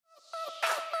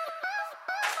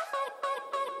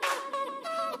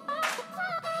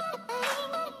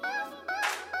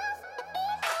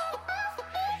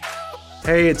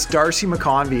Hey, it's Darcy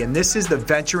McConvey, and this is the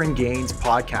Venture and Gains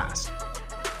podcast.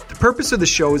 The purpose of the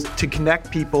show is to connect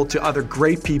people to other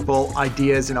great people,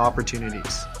 ideas, and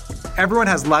opportunities. Everyone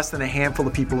has less than a handful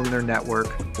of people in their network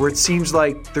where it seems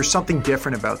like there's something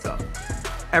different about them.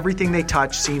 Everything they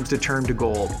touch seems to turn to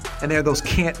gold, and they're those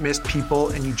can't-miss people,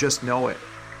 and you just know it.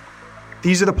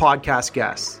 These are the podcast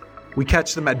guests. We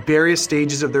catch them at various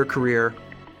stages of their career,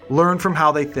 learn from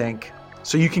how they think,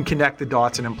 so you can connect the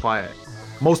dots and apply it.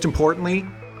 Most importantly,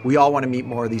 we all want to meet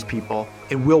more of these people,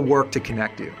 and we'll work to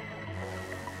connect you.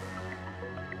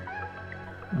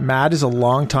 Matt is a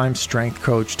longtime strength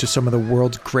coach to some of the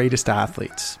world's greatest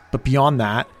athletes. But beyond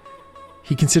that,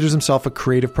 he considers himself a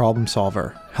creative problem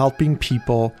solver, helping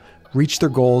people reach their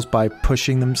goals by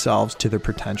pushing themselves to their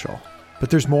potential.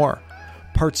 But there's more.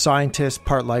 Part scientist,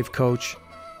 part life coach,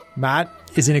 Matt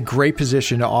is in a great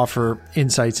position to offer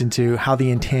insights into how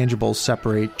the intangibles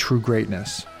separate true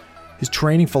greatness. His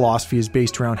training philosophy is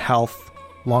based around health,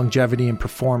 longevity, and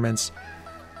performance,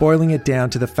 boiling it down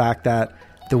to the fact that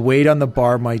the weight on the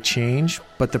bar might change,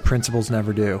 but the principles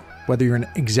never do, whether you're an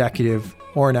executive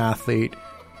or an athlete,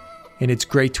 and it's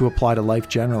great to apply to life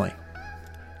generally.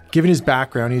 Given his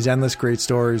background, he has endless great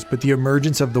stories, but the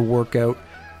emergence of the workout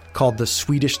called the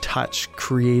Swedish Touch,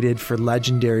 created for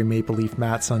legendary Maple Leaf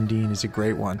Matt Sundin, is a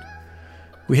great one.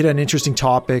 We hit on interesting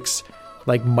topics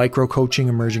like micro-coaching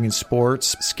emerging in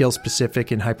sports,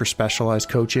 skill-specific and hyper-specialized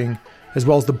coaching, as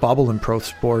well as the bubble in pro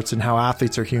sports and how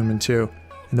athletes are human too,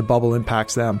 and the bubble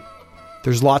impacts them.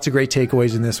 There's lots of great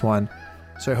takeaways in this one,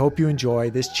 so I hope you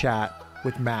enjoy this chat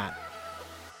with Matt.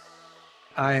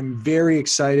 I'm very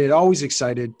excited, always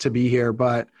excited to be here,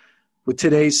 but with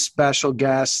today's special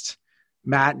guest,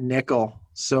 Matt Nichol.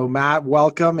 So Matt,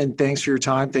 welcome and thanks for your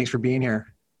time. Thanks for being here.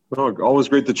 Oh, always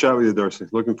great to chat with you, Darcy.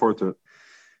 Looking forward to it.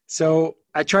 So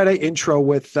I try to intro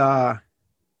with a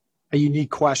unique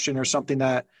question or something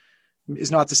that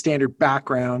is not the standard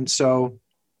background. So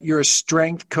you're a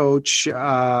strength coach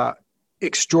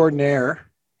extraordinaire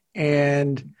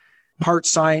and part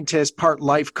scientist, part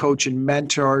life coach and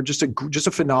mentor, just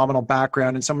a phenomenal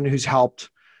background and someone who's helped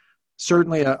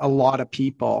certainly a lot of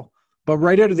people. But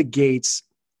right out of the gates,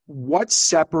 what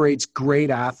separates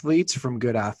great athletes from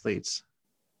good athletes?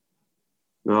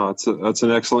 No, that's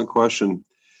an excellent question.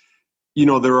 You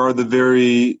know, there are the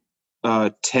very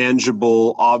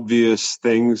tangible, obvious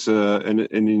things, and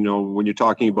you know, when you're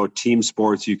talking about team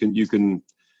sports, you can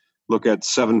look at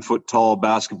 7 foot tall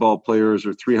basketball players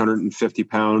or 350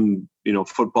 pound,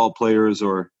 football players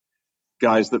or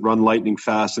guys that run lightning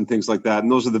fast and things like that.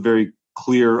 And those are the very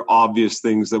clear, obvious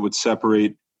things that would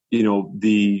separate,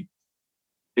 the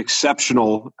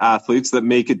exceptional athletes that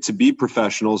make it to be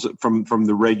professionals from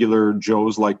the regular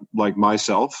Joes like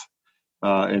myself.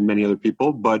 And many other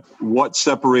people. But what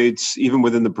separates, even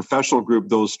within the professional group,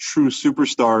 those true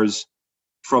superstars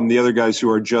from the other guys who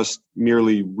are just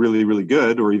merely really, really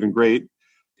good or even great,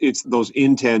 it's those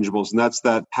intangibles. And that's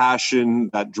that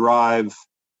passion, that drive.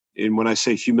 And when I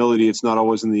say humility, it's not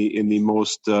always in the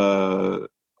most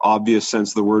obvious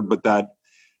sense of the word, but that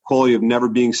quality of never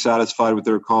being satisfied with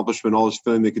their accomplishment, always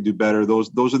feeling they could do better. Those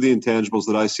are the intangibles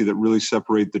that I see that really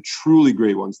separate the truly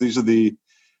great ones. These are the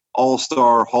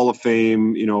all-star, Hall of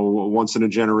Fame, once in a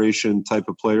generation type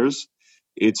of players.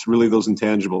 It's really those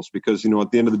intangibles because,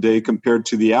 at the end of the day, compared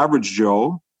to the average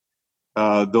Joe,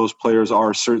 those players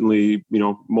are certainly,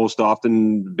 most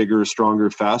often bigger, stronger,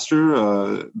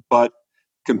 faster. But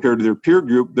compared to their peer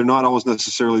group, they're not always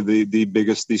necessarily the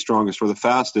biggest, the strongest, or the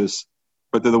fastest,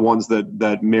 but they're the ones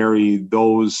that marry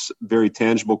those very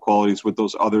tangible qualities with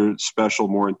those other special,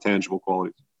 more intangible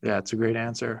qualities. Yeah, it's a great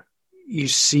answer. You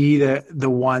see the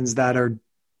ones that are,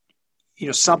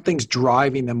 something's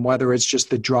driving them, whether it's just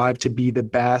the drive to be the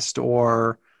best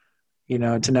or,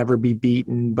 to never be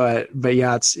beaten. But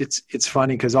yeah, it's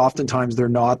funny because oftentimes they're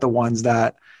not the ones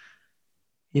that,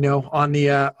 on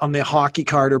the hockey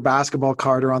card or basketball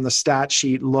card or on the stat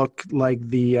sheet look like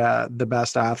the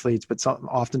best athletes, but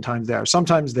oftentimes they are.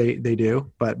 Sometimes they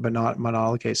do, but not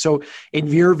all the case. So in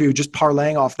your view, just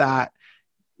parlaying off that,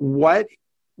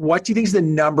 what do you think is the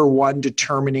number one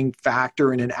determining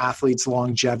factor in an athlete's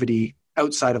longevity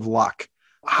outside of luck?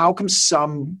 How come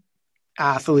some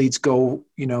athletes go,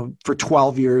 for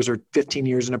 12 years or 15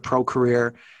 years in a pro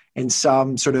career and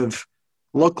some sort of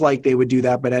look like they would do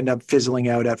that, but end up fizzling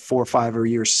out at 4 or 5 or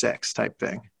year 6 type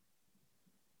thing?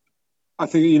 I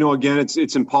think, again,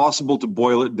 it's impossible to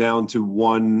boil it down to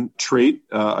one trait.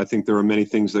 I think there are many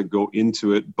things that go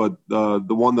into it, but the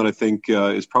one that I think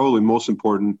is probably most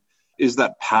important is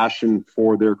that passion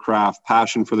for their craft,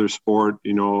 passion for their sport,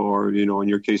 or, in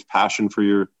your case, passion for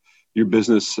your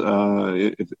business,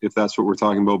 if that's what we're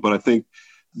talking about. But I think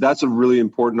that's a really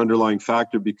important underlying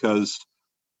factor because,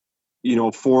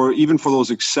 for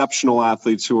those exceptional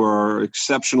athletes who are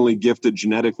exceptionally gifted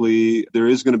genetically, there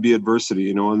is going to be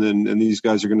adversity, and these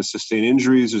guys are going to sustain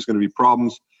injuries. There's going to be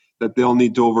problems that they'll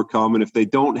need to overcome. And if they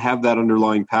don't have that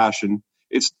underlying passion,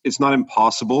 it's not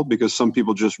impossible, because some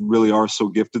people just really are so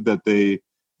gifted that they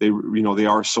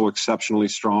are so exceptionally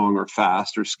strong or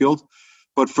fast or skilled.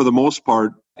 But for the most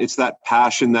part, it's that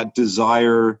passion, that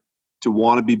desire to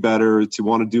want to be better, to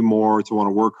want to do more, to want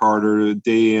to work harder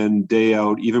day in, day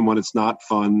out, even when it's not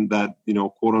fun, that,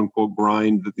 quote unquote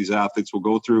grind that these athletes will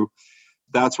go through.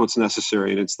 That's what's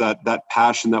necessary. And it's that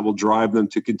passion that will drive them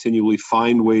to continually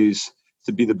find ways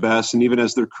to be the best. And even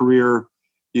as their career,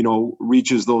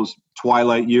 reaches those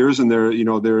twilight years and they're in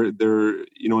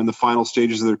the final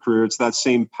stages of their career, it's that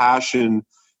same passion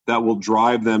that will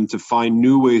drive them to find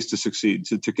new ways to succeed,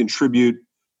 to contribute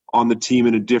on the team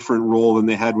in a different role than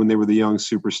they had when they were the young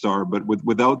superstar. But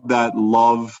without that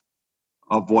love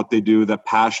of what they do, that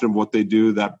passion of what they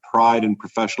do, that pride and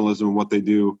professionalism in what they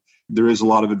do, there is a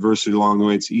lot of adversity along the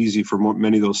way. It's easy for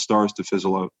many of those stars to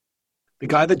fizzle out. The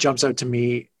guy that jumps out to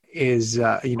me is,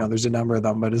 there's a number of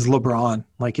them, but is LeBron.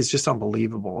 Like, it's just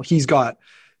unbelievable. He's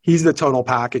the total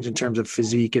package in terms of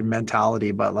physique and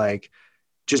mentality, but like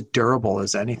just durable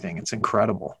as anything. It's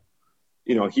incredible.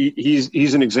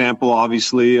 He's an example,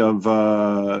 obviously, of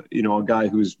a guy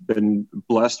who's been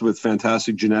blessed with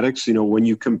fantastic genetics. When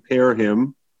you compare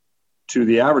him to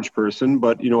the average person,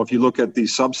 but if you look at the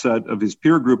subset of his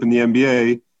peer group in the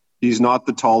NBA, he's not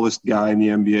the tallest guy in the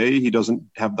NBA. He doesn't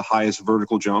have the highest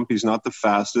vertical jump. He's not the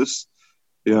fastest.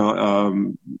 By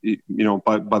the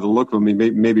look of him, he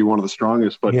may be one of the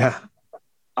strongest. But yeah.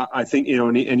 I think,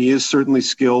 and he is certainly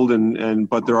skilled,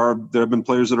 but there have been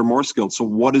players that are more skilled. So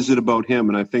what is it about him?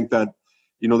 And I think that,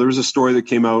 there was a story that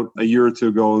came out a year or two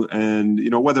ago, and,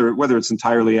 whether it's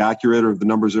entirely accurate or if the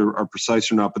numbers are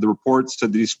precise or not, but the report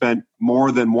said that he spent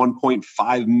more than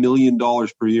 $1.5 million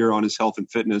per year on his health and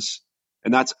fitness.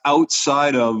 And that's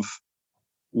outside of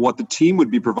what the team would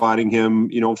be providing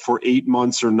him, for 8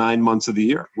 months or 9 months of the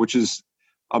year, which is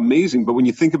amazing. But when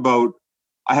you think about,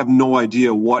 I have no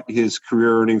idea what his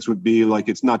career earnings would be. Like,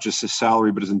 it's not just his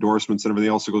salary, but his endorsements and everything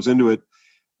else that goes into it.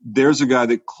 There's a guy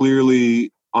that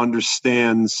clearly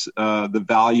understands the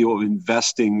value of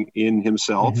investing in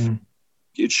himself. Mm-hmm.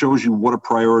 It shows you what a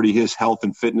priority his health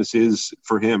and fitness is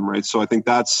for him, right? So I think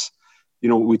that's,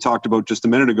 what we talked about just a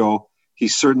minute ago. He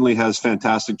certainly has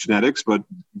fantastic genetics, but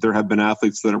there have been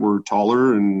athletes that were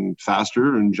taller and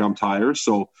faster and jumped higher.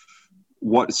 So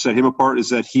what set him apart is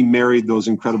that he married those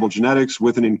incredible genetics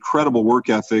with an incredible work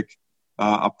ethic,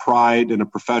 a pride and a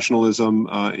professionalism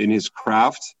in his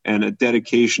craft, and a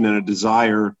dedication and a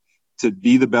desire to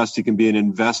be the best he can be and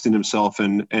invest in himself,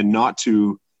 and not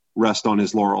to rest on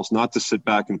his laurels, not to sit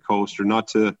back and coast, or not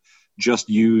to just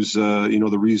use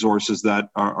the resources that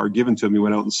are given to him. He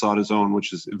went out and sought his own,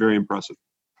 which is very impressive.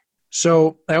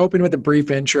 So I opened with a brief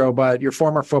intro, but you're a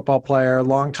former football player,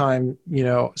 longtime,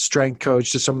 strength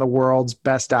coach to some of the world's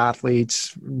best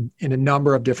athletes in a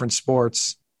number of different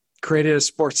sports, created a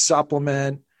sports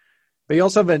supplement, but you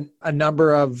also have a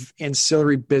number of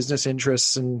ancillary business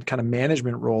interests and kind of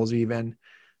management roles even.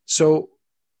 So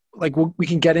like, we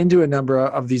can get into a number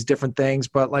of these different things,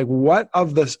 but like, what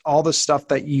of all the stuff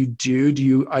that you do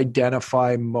you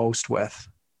identify most with?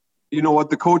 You know what,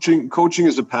 the coaching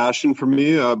is a passion for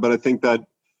me, but I think that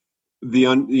the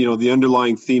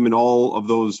underlying theme in all of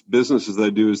those businesses that I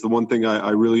do is the one thing I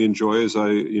really enjoy is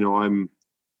I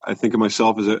think of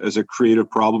myself as a creative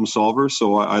problem solver.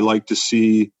 So I like to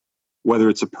see whether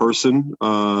it's a person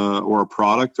or a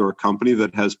product or a company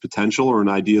that has potential, or an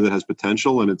idea that has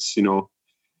potential, and it's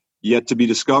yet to be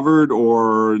discovered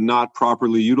or not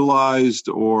properly utilized,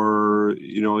 or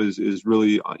is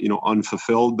really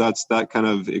unfulfilled. That kind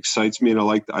of excites me, and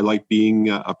I like being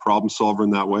a problem solver in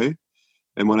that way.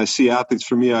 And when I see athletes,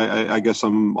 for me, I guess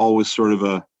I'm always sort of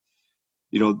the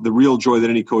real joy that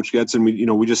any coach gets. And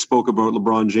we just spoke about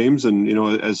LeBron James, and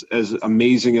as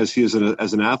amazing as he is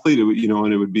as an athlete,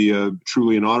 and it would be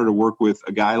truly an honor to work with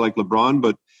a guy like LeBron,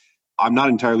 but I'm not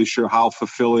entirely sure how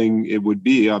fulfilling it would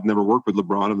be. I've never worked with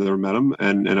LeBron. I've never met him.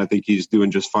 And I think he's doing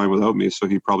just fine without me. So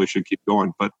he probably should keep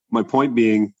going. But my point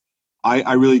being,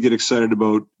 I really get excited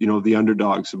about, the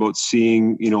underdogs, about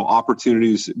seeing,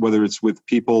 opportunities, whether it's with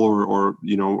people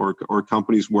or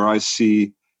companies, where I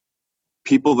see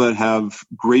people that have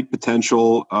great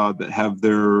potential, that have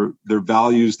their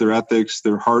values, their ethics,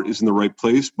 their heart is in the right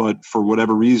place, but for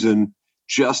whatever reason,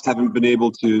 just haven't been able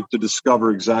to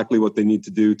discover exactly what they need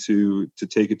to do to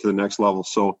take it to the next level.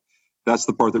 So that's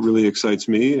the part that really excites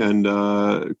me. And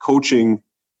coaching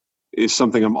is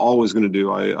something I'm always going to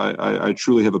do. I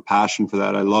truly have a passion for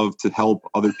that. I love to help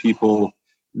other people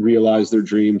realize their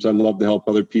dreams. I love to help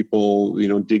other people,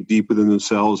 dig deep within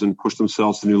themselves and push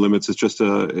themselves to new limits.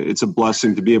 It's a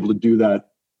blessing to be able to do that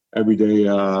every day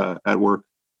at work.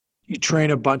 You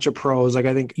train a bunch of pros. Like,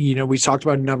 I think, we talked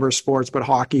about a number of sports, but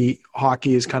hockey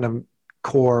is kind of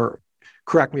core,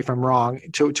 correct me if I'm wrong,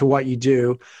 to what you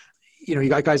do. You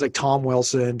got guys like Tom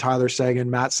Wilson, Tyler Seguin,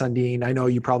 Matt Sundin. I know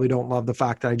you probably don't love the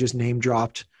fact that I just name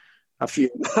dropped a few.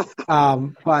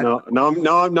 But now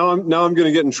I'm going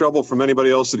to get in trouble from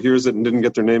anybody else that hears it and didn't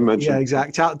get their name mentioned. Yeah,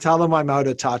 exactly. Tell them I'm out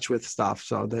of touch with stuff.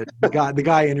 So that the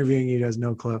guy interviewing you has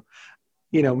no clue.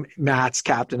 Matt's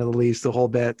captain of the Leafs, the whole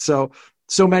bit. So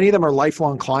many of them are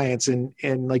lifelong clients, and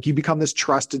like, you become this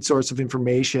trusted source of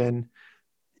information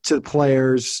to the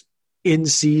players in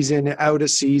season, out of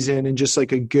season, and just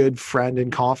like a good friend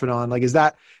and confidant. Like, is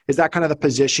that kind of the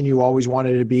position you always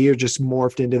wanted to be, or just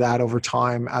morphed into that over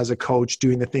time as a coach,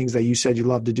 doing the things that you said you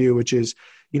love to do, which is,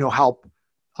 help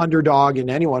underdog and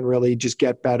anyone really just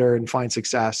get better and find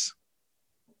success?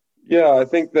 Yeah, I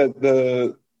think that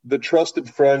the trusted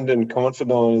friend and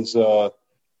confidant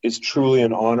is truly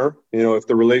an honor. If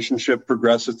the relationship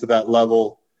progresses to that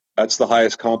level, that's the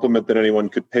highest compliment that anyone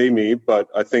could pay me. But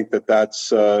I think that's,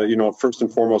 first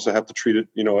and foremost, I have to treat it,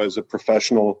 as a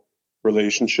professional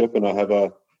relationship, and I have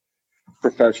a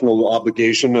professional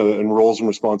obligation and roles and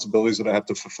responsibilities that I have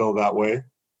to fulfill that way.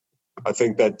 I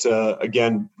think that,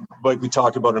 again, like we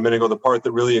talked about a minute ago, the part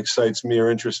that really excites me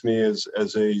or interests me is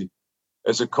as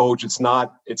a coach, it's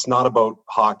not about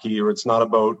hockey, or it's not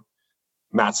about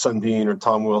Matt Sundin or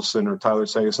Tom Wilson or Tyler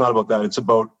Seguin. It's not about that. It's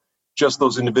about just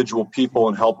those individual people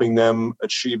and helping them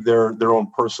achieve their own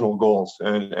personal goals.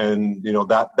 And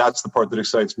that's the part that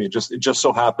excites me. It just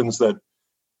so happens that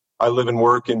I live and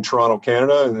work in Toronto,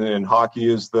 Canada, and hockey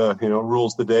is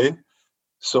rules the day.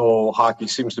 So hockey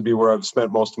seems to be where I've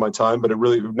spent most of my time, but it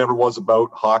never was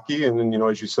about hockey. And then,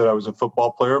 as you said, I was a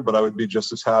football player, but I would be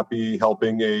just as happy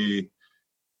helping a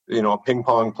ping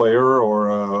pong player or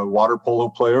a water polo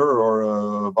player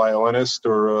or a violinist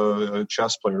or a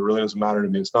chess player. It really doesn't matter to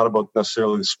me. It's not about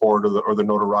necessarily the sport or the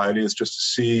notoriety. It's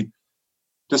just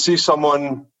to see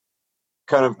someone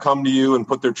kind of come to you and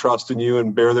put their trust in you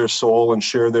and bare their soul and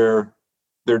share their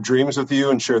dreams with you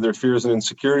and share their fears and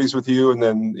insecurities with you, and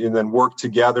then work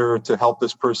together to help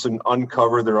this person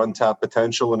uncover their untapped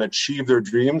potential and achieve their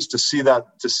dreams. To see that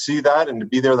and to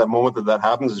be there that moment that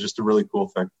happens is just a really cool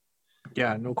thing.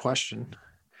 Yeah, no question.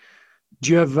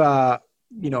 Do you have,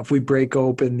 if we break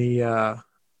open the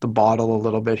bottle a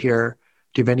little bit here,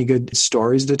 do you have any good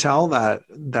stories to tell that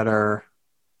are,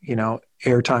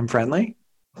 airtime friendly?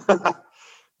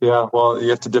 Yeah, well,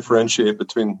 you have to differentiate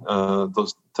between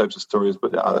those types of stories.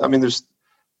 But I mean, there's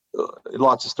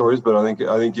lots of stories, but I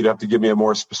think you'd have to give me a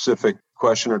more specific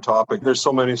question or topic. There's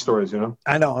so many stories,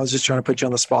 I know. I was just trying to put you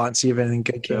on the spot and see if anything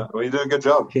good came. Yeah, well, you did a good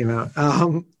job. Came out.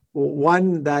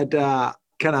 One that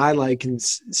kind of I like and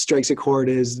strikes a chord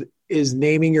is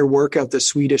naming your workout the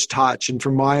Swedish touch. And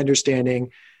from my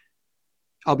understanding,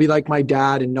 I'll be like my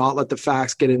dad and not let the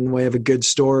facts get in the way of a good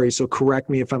story. So correct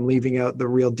me if I'm leaving out the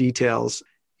real details.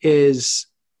 Is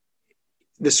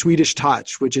the Swedish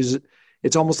touch, which is,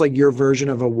 it's almost like your version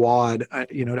of a WOD.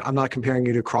 I'm not comparing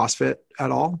you to CrossFit at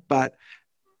all, but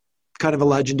kind of a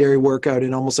legendary workout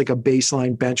and almost like a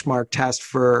baseline benchmark test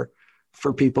for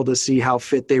people to see how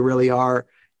fit they really are.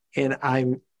 And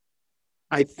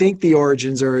I think the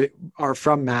origins are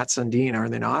from Matt Sundin, are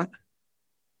they not?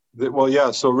 Well,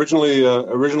 yeah. So originally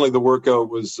the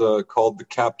workout was called the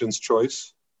Captain's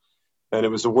Choice, and it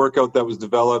was a workout that was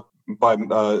developed by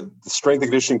the strength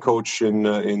and conditioning coach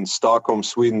in Stockholm,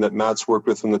 Sweden, that Matt's worked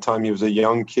with from the time he was a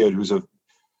young kid, who's a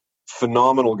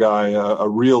phenomenal guy, a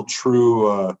real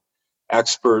true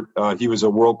expert. He was a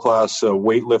world-class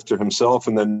weightlifter himself,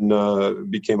 and then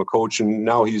became a coach, and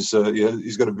now he's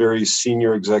got a very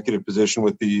senior executive position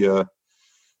with the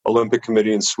Olympic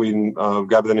Committee in Sweden. A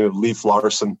guy by the name of Leif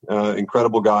Larsson,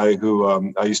 incredible guy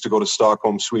who I used to go to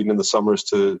Stockholm, Sweden in the summers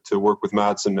to work with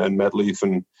Matt's and met Leif,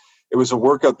 and it was a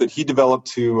workout that he developed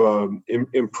to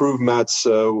improve Matt's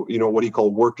what he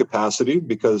called work capacity,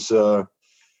 because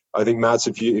I think Matt's,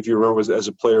 if you remember, as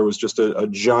a player, was just a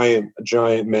giant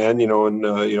man, and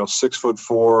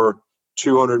 6'4",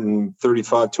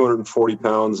 235, 240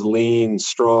 pounds, lean,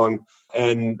 strong.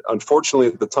 And unfortunately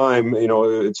at the time,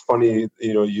 it's funny,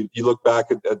 you look back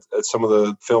at some of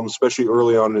the films, especially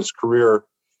early on in his career,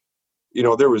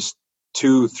 there was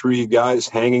 2-3 guys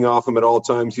hanging off him at all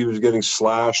times. He was getting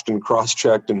slashed and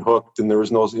cross-checked and hooked. And there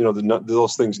was no,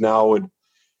 those things now would,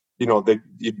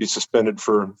 you'd be suspended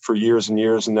for years and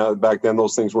years. And now back then,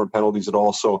 those things weren't penalties at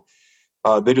all. So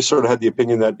They just sort of had the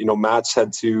opinion that, Mats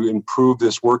had to improve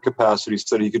this work capacity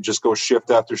so that he could just go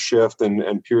shift after shift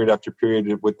and period after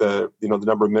period with the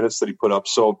number of minutes that he put up.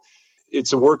 So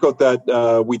it's a workout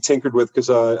that we tinkered with because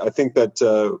I think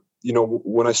that,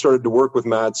 when I started to work with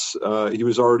Mats, he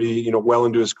was already, well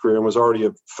into his career and was already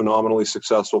a phenomenally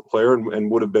successful player and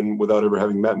would have been without ever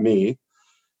having met me.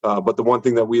 But the one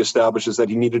thing that we established is that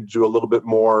he needed to do a little bit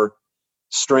more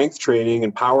strength training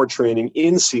and power training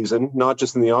in season, not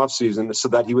just in the off season, so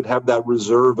that he would have that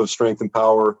reserve of strength and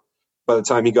power by the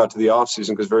time he got to the off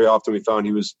season. Because very often we found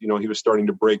he was starting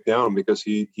to break down because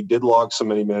he did log so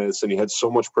many minutes and he had so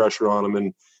much pressure on him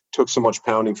and took so much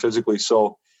pounding physically.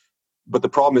 So, but the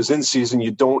problem is in season,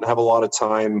 you don't have a lot of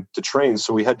time to train.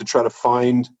 So we had to try to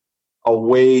find a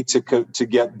way to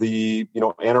get the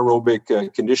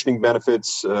anaerobic conditioning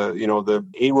benefits, the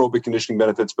aerobic conditioning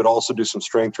benefits, but also do some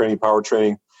strength training, power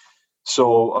training.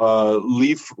 So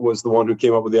Leaf was the one who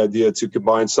came up with the idea to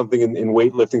combine something in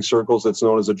weightlifting circles that's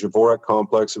known as a Dvorak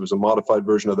complex. It was a modified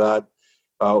version of that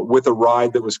with a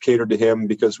ride that was catered to him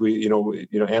because we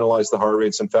analyzed the heart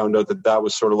rates and found out that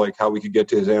was sort of like how we could get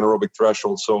to his anaerobic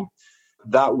threshold. So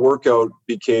that workout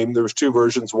there was two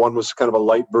versions. One was kind of a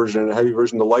light version and a heavy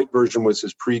version. The light version was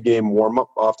his pre-game warm-up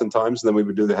oftentimes, and then we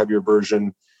would do the heavier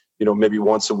version, maybe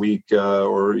once a week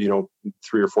or,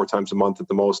 3 or 4 times a month at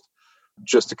the most,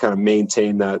 just to kind of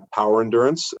maintain that power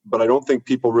endurance. But I don't think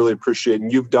people really appreciate,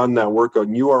 and you've done that workout,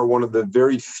 and you are one of the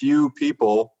very few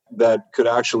people that could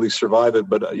actually survive it.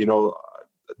 But, there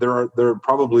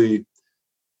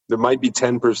might be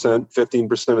 10%,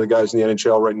 15% of the guys in the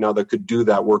NHL right now that could do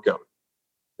that workout.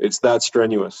 It's that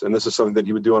strenuous, and this is something that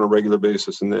he would do on a regular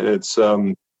basis. And it's,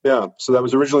 so that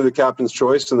was originally the captain's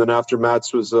choice. And then after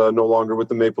Mats was no longer with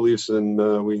the Maple Leafs, and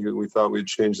we thought we'd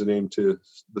change the name to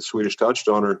the Swedish Touch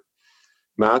to honor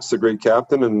Mats, the great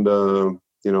captain. And,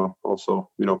 also,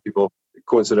 people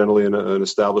coincidentally in an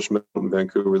establishment in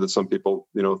Vancouver that some people,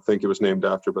 think it was named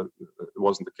after, but it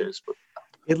wasn't the case. But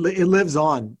it lives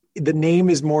on. The name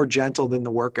is more gentle than the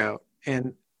workout.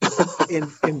 And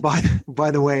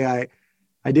by the way,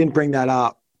 I didn't bring that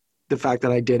up, the fact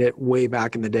that I did it way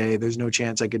back in the day. There's no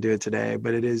chance I could do it today,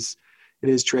 but it is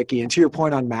tricky. And to your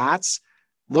point on Mats,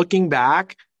 looking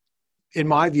back, in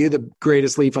my view, the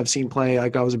greatest Leaf I've seen play,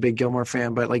 like I was a big Gilmore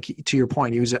fan, but like to your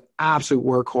point, he was an absolute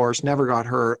workhorse, never got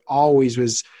hurt, always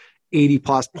was 80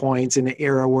 plus points in an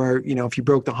era where, if you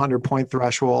broke the 100-point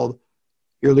threshold,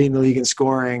 you're leading the league in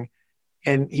scoring.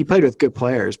 And he played with good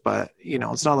players, but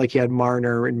it's not like he had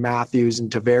Marner and Matthews and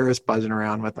Tavares buzzing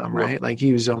around with him, right? Like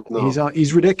he's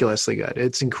ridiculously good.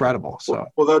 It's incredible. So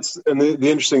well, that's and the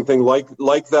interesting thing, like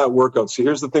that workout. See,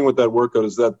 here's the thing with that workout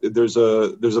is that there's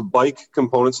a bike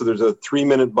component. So there's a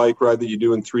 3-minute bike ride that you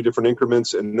do in 3 different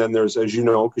increments, and then there's, as you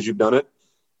know, because you've done it,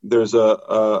 there's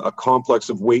a complex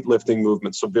of weightlifting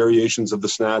movements. So variations of the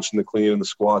snatch and the clean and the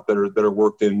squat that are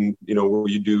worked in, where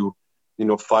you do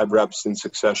 5 reps in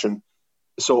succession.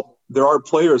 So there are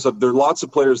lots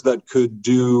of players that could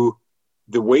do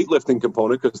the weightlifting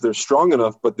component because they're strong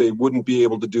enough, but they wouldn't be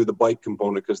able to do the bike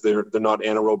component because they're not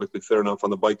anaerobically fit enough on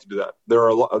the bike to do that. There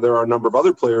are a number of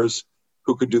other players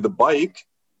who could do the bike,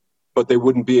 but they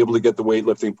wouldn't be able to get the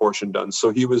weightlifting portion done.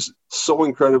 So he was so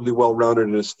incredibly well-rounded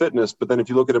in his fitness. But then if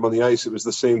you look at him on the ice, it was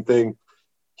the same thing.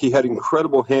 He had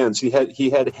incredible hands. He had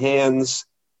hands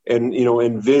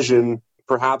and vision,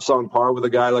 perhaps on par with a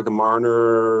guy like a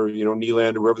Marner,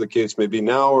 Nylander, whoever the case may be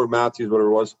now, or Matthews, whatever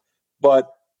it was.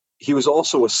 But he was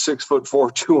also a 6'4",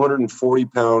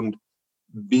 240-pound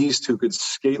beast who could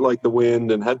skate like the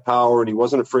wind and had power, and he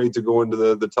wasn't afraid to go into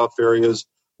the tough areas,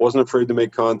 wasn't afraid to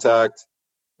make contact.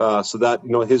 So that,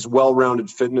 his well-rounded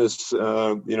fitness,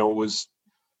 was,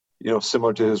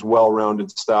 similar to his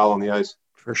well-rounded style on the ice.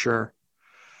 For sure.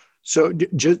 So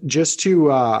just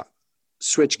to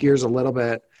switch gears a little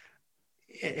bit,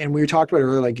 and we talked about it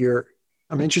earlier,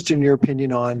 I'm interested in your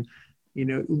opinion on,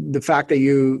 the fact that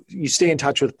you stay in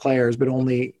touch with players, but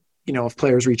only, if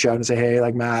players reach out and say, hey,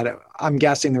 like Matt, I'm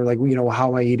guessing they're like, how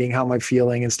am I eating? How am I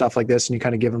feeling? And stuff like this. And you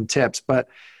kind of give them tips, but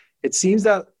it seems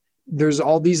that there's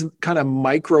all these kind of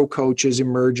micro coaches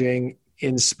emerging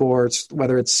in sports,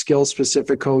 whether it's skill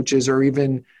specific coaches or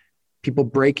even people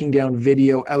breaking down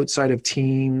video outside of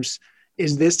teams.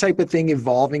 Is this type of thing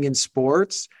evolving in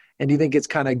sports? And do you think it's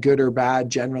kind of good or bad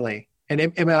generally? And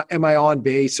am I on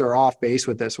base or off base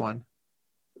with this one?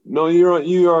 No,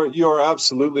 you are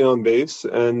absolutely on base,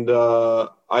 and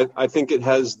I think it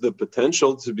has the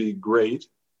potential to be great.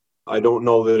 I don't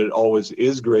know that it always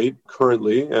is great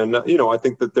currently, and I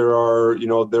think that there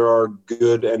are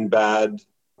good and bad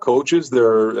coaches.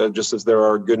 There are, just as there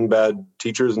are good and bad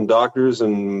teachers and doctors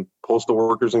and postal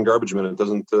workers and garbage men. It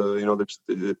doesn't,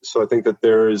 so I think that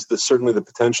there is certainly the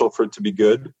potential for it to be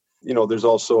good. There's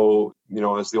also,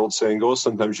 as the old saying goes,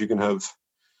 sometimes you can have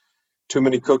too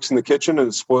many cooks in the kitchen and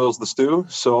it spoils the stew.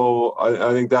 So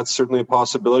I think that's certainly a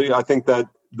possibility. I think that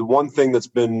the one thing that's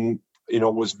been,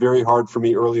 was very hard for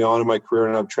me early on in my career,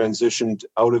 and I've transitioned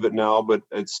out of it now, but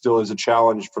it still is a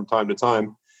challenge from time to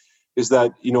time, is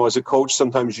that, as a coach,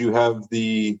 sometimes you have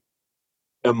the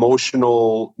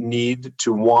emotional need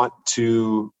to want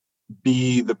to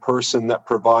be the person that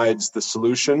provides the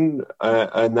solution,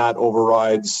 and that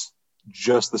overrides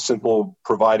just the simple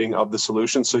providing of the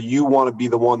solution. So you want to be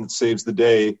the one that saves the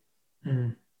day.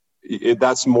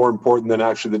 That's more important than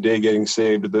actually the day getting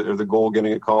saved or the goal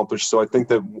getting accomplished. So I think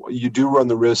that you do run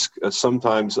the risk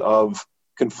sometimes of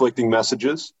conflicting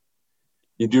messages.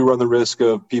 You do run the risk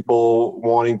of people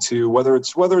wanting to, whether it's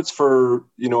for,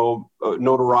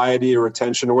 notoriety or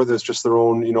attention, or whether it's just their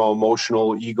own,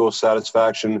 emotional ego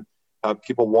satisfaction.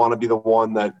 People want to be the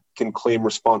one that can claim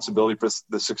responsibility for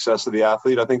the success of the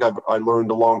athlete. I think I learned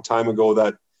a long time ago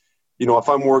that, if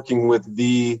I'm working with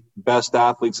the best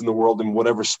athletes in the world in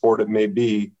whatever sport it may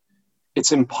be,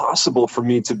 it's impossible for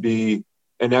me to be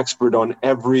an expert on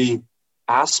every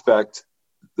aspect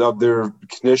of their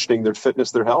conditioning, their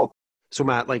fitness, their health. So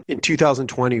Matt, like in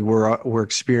 2020, we're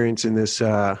experiencing this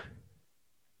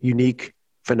unique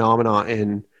phenomena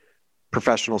in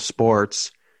professional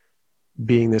sports,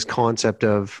 being this concept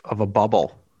of a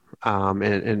bubble,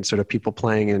 and sort of people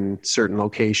playing in certain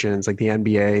locations like the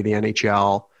NBA, the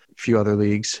NHL, a few other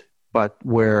leagues, but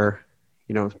where,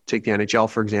 take the NHL,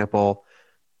 for example,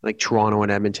 like Toronto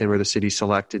and Edmonton, where the city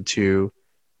selected to,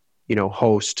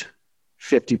 host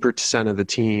 50% of the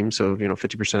team. So, 50%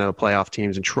 of the playoff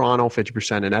teams in Toronto,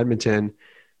 50% in Edmonton.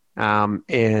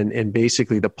 And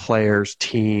basically the players,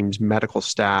 teams, medical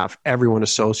staff, everyone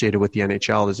associated with the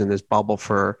NHL is in this bubble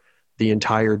for the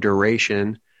entire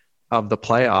duration of the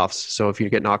playoffs. So if you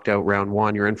get knocked out round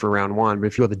one, you're in for round one. But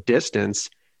if you go the distance,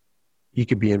 you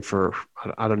could be in for,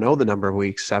 I don't know the number of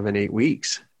weeks, 7, 8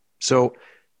 weeks. So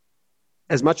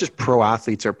as much as pro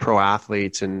athletes are pro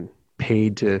athletes and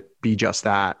paid to be just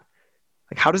that,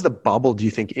 like how does the bubble, do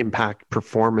you think, impact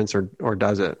performance, or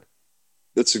does it?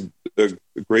 That's a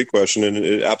great question, and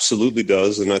it absolutely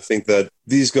does. And I think that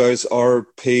these guys are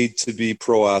paid to be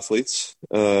pro athletes,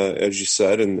 as you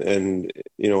said, and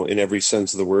in every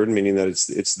sense of the word, meaning that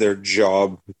it's their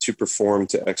job to perform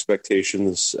to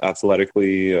expectations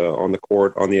athletically, on the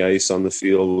court, on the ice, on the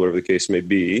field, whatever the case may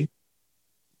be.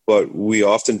 But we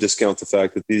often discount the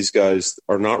fact that these guys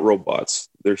are not robots;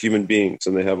 they're human beings,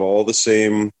 and they have all the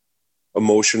same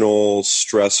emotional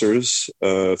stressors,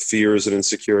 fears and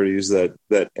insecurities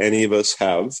that any of us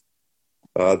have.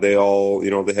 They all,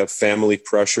 they have family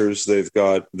pressures. They've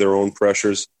got their own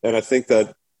pressures. And I think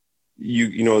that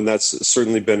and that's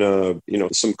certainly been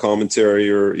some commentary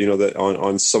or, that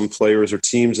on some players or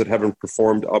teams that haven't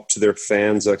performed up to their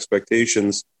fans'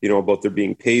 expectations, about their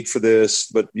being paid for this.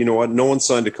 But you know what? No one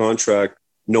signed a contract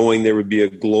knowing there would be a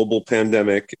global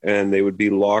pandemic and they would be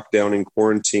locked down in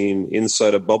quarantine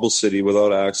inside a bubble city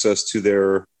without access to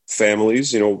their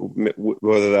families,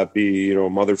 whether that be,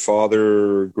 mother,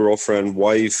 father, girlfriend,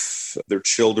 wife, their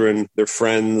children, their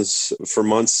friends for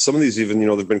months. Some of these even,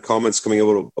 there've been comments coming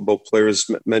out about players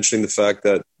mentioning the fact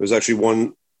that there's actually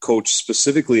one coach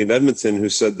specifically in Edmonton who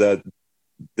said that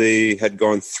they had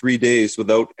gone 3 days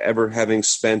without ever having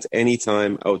spent any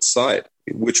time outside,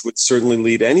 which would certainly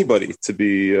lead anybody to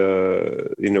be,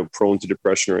 prone to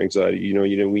depression or anxiety.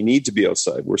 We need to be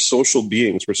outside. We're social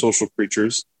beings. We're social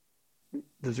creatures.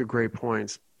 Those are great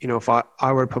points. If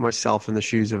I were to put myself in the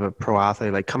shoes of a pro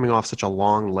athlete, like coming off such a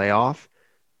long layoff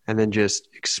and then just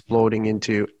exploding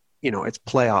into, it's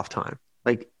playoff time.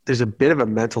 Like there's a bit of a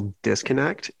mental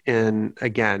disconnect. And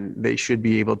again, they should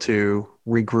be able to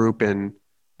regroup and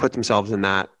put themselves in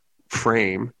that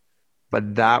frame.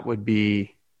 But that would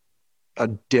be a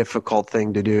difficult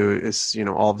thing to do, is,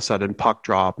 all of a sudden puck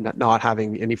drop, not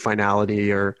having any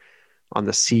finality or on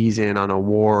the season, on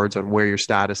awards, on where your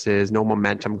status is, no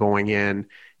momentum going in,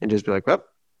 and just be like, well,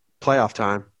 playoff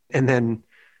time. And then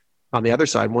on the other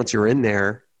side, once you're in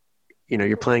there,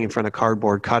 you're playing in front of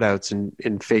cardboard cutouts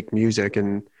and fake music.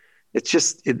 And it's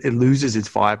just, it loses its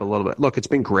vibe a little bit. Look, it's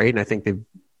been great. And I think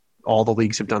all the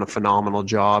leagues have done a phenomenal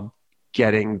job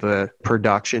getting the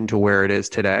production to where it is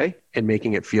today and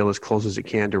making it feel as close as it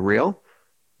can to real.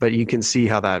 But you can see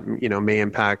how that, may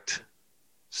impact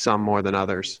some more than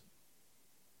others.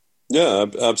 Yeah,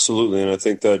 absolutely. And I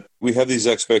think that we have these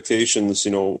expectations,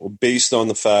 based on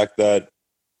the fact that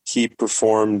he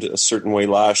performed a certain way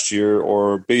last year,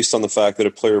 or based on the fact that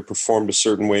a player performed a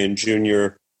certain way in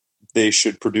junior, they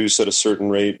should produce at a certain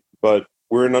rate. But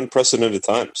we're in unprecedented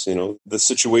times. You know, the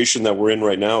situation that we're in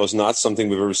right now is not something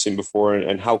we've ever seen before.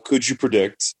 And how could you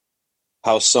predict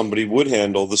how somebody would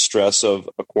handle the stress of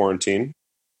a quarantine?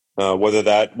 Whether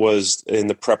that was in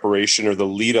the preparation or the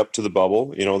lead up to the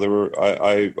bubble. You know,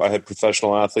 I had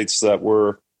professional athletes that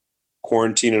were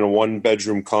quarantined in a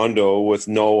 1-bedroom condo with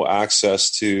no access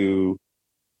to,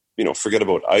 you know, forget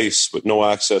about ice, but no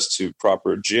access to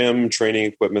proper gym, training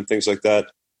equipment, things like that.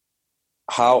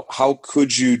 How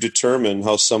could you determine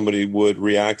how somebody would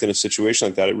react in a situation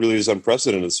like that? It really is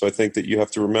unprecedented. So I think that you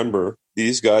have to remember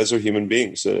these guys are human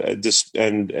beings.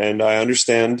 And I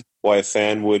understand why a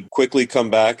fan would quickly come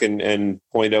back and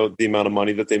point out the amount of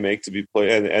money that they make to be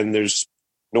played. And there's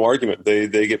no argument. They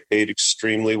get paid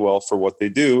extremely well for what they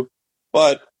do,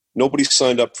 but nobody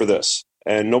signed up for this.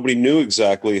 And nobody knew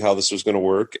exactly how this was going to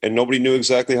work. And nobody knew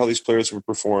exactly how these players would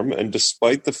perform. And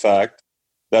despite the fact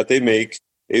that they make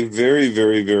a very,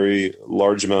 very, very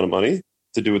large amount of money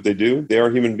to do what they do, they are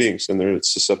human beings, and they're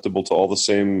susceptible to all the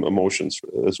same emotions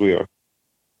as we are.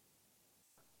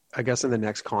 I guess in the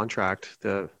next contract,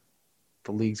 the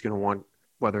league's going to want,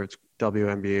 whether it's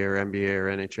WNBA or NBA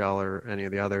or NHL or any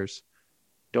of the others,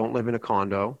 don't live in a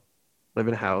condo, live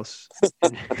in a house,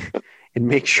 and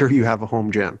make sure you have a home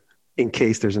gym in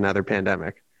case there's another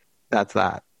pandemic. That's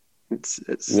that. It's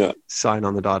sign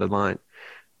on the dotted line.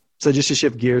 So just to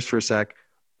shift gears for a sec,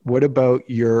 what about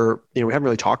your, we haven't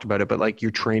really talked about it, but like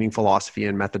your training philosophy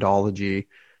and methodology,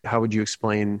 how would you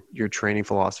explain your training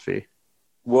philosophy?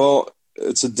 Well,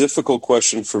 it's a difficult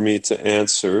question for me to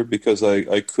answer because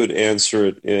I could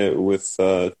answer it with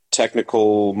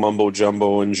technical mumbo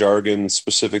jumbo and jargon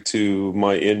specific to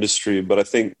my industry. But I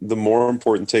think the more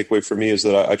important takeaway for me is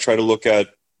that I try to look at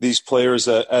these players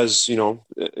as,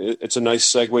 it's a nice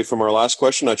segue from our last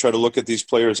question. I try to look at these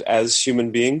players as human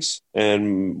beings,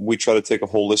 and we try to take a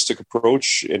holistic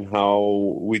approach in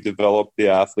how we develop the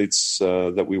athletes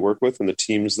that we work with and the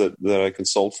teams that I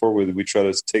consult for. We try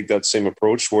to take that same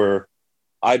approach where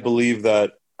I believe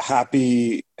that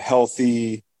happy,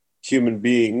 healthy human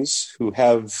beings who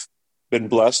have been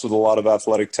blessed with a lot of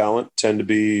athletic talent tend to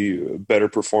be better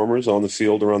performers on the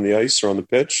field or on the ice or on the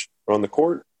pitch or on the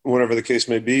court, whatever the case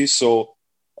may be. So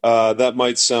that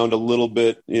might sound a little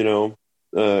bit,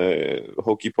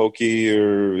 hokey pokey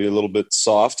or a little bit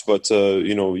soft, but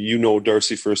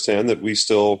Darcy firsthand that we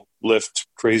still lift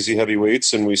crazy heavy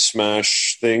weights and we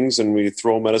smash things and we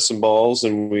throw medicine balls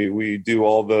and we do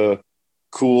all the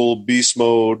cool beast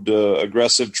mode,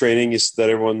 aggressive training that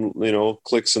everyone,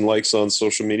 clicks and likes on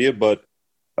social media. But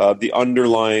the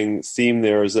underlying theme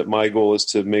there is that my goal is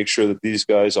to make sure that these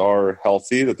guys are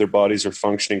healthy, that their bodies are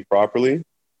functioning properly,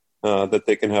 that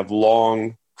they can have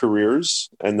long careers,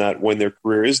 and that when their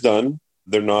career is done,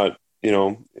 they're not,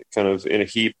 kind of in a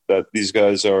heap, that these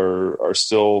guys are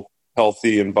still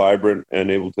healthy and vibrant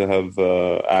and able to have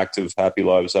active, happy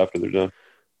lives after they're done.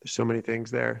 There's so many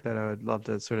things there that I would love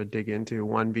to sort of dig into.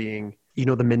 One being,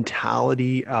 the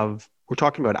mentality of, we're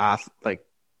talking about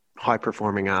high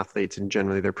performing athletes, and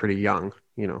generally they're pretty young,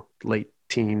 late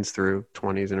teens through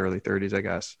 20s and early 30s, I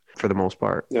guess, for the most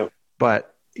part. Yeah.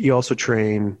 But you also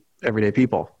train everyday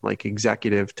people, like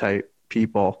executive type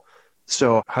people.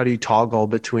 So how do you toggle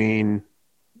between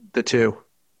the two?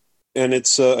 And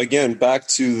it's, again, back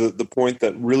to the point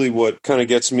that really what kind of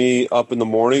gets me up in the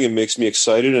morning and makes me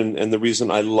excited. And the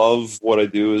reason I love what I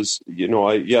do is,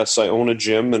 I own a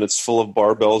gym and it's full of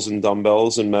barbells and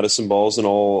dumbbells and medicine balls and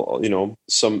all,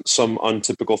 some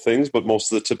untypical things, but most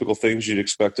of the typical things you'd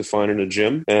expect to find in a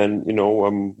gym. And,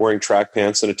 I'm wearing track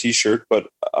pants and a t-shirt, but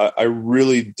I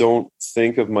really don't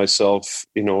think of myself,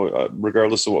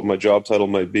 regardless of what my job title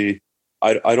might be,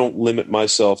 I don't limit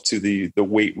myself to the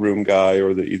weight room guy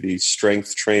or the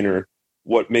strength trainer.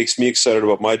 What makes me excited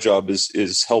about my job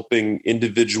is helping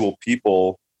individual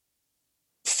people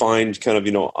find kind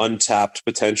of, untapped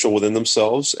potential within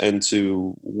themselves and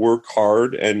to work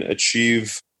hard and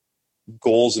achieve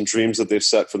goals and dreams that they've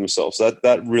set for themselves.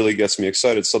 That really gets me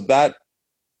excited. So that,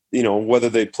 whether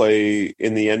they play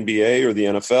in the NBA or the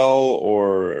NFL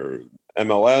or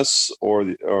MLS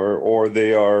or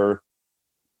they are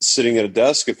sitting at a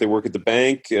desk, if they work at the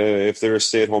bank, if they're a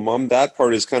stay-at-home mom, that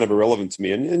part is kind of irrelevant to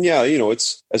me. And yeah,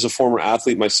 it's, as a former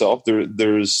athlete myself,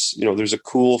 there's a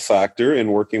cool factor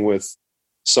in working with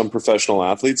some professional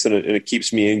athletes, and it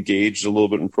keeps me engaged a little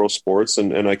bit in pro sports.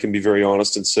 And I can be very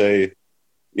honest and say,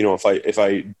 if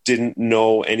I didn't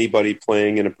know anybody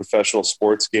playing in a professional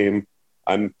sports game,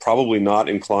 I'm probably not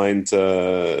inclined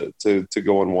to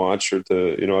go and watch, or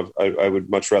to, I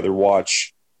would much rather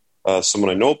watch someone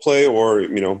I know play, or,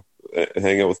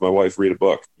 hang out with my wife, read a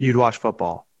book. You'd watch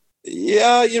football.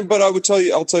 Yeah, but I'll tell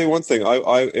you one thing.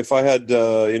 If I had,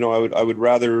 I would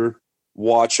rather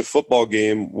watch a football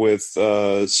game with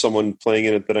someone playing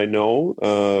in it that I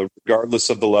know, regardless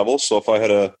of the level. So if I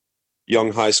had a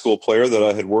young high school player that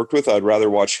I had worked with, I'd rather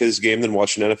watch his game than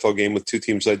watch an NFL game with two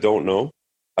teams I don't know.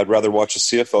 I'd rather watch a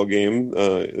CFL game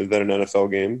than an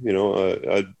NFL game.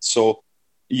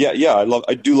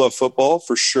 I do love football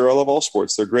for sure. I love all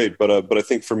sports; they're great. But I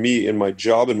think for me, in my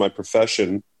job, in my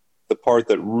profession, the part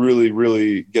that really,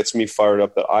 really gets me fired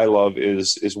up that I love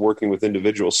is working with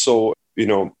individuals. So,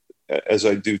 as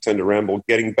I do tend to ramble,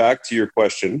 getting back to your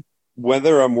question,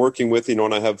 whether I'm working with,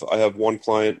 and I have one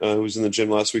client who was in the gym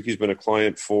last week. He's been a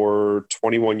client for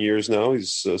 21 years now.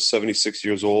 He's 76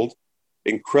 years old.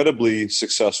 Incredibly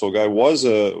successful guy. Was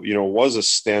a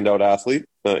standout athlete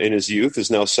in his youth.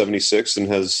 Is now 76 and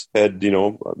has had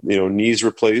knees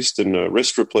replaced and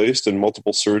wrist replaced and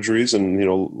multiple surgeries and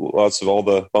lots of all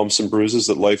the bumps and bruises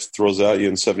that life throws at you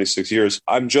in 76 years.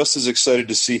 I'm just as excited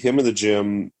to see him in the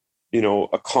gym,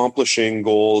 accomplishing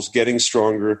goals, getting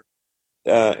stronger,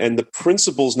 and the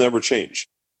principles never change.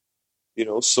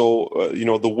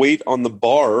 The weight on the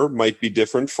bar might be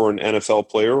different for an NFL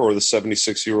player or the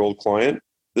 76-year-old client.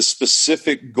 The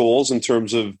specific goals in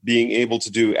terms of being able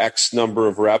to do X number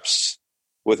of reps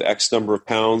with X number of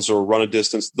pounds or run a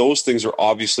distance, those things are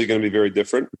obviously going to be very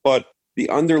different. But the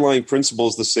underlying principle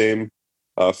is the same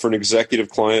for an executive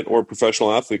client or a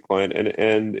professional athlete client.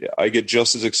 And I get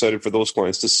just as excited for those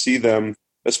clients to see them,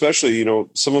 especially,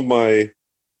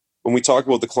 when we talk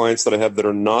about the clients that I have that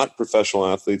are not professional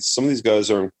athletes, some of these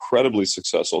guys are incredibly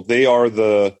successful. They are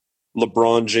the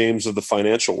LeBron James of the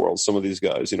financial world. Some of these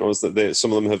guys,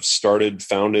 some of them have started,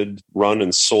 founded, run,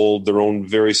 and sold their own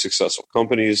very successful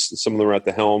companies. Some of them are at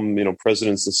the helm,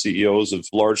 presidents and CEOs of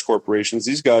large corporations.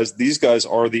 These guys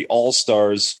are the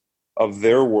all-stars of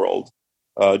their world.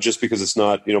 Just because it's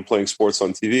not, playing sports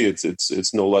on TV,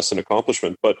 it's no less an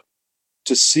accomplishment. But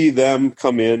to see them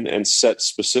come in and set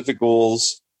specific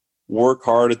goals, work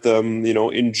hard at them,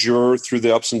 endure through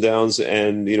the ups and downs,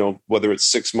 and, whether it's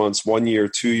 6 months, 1 year,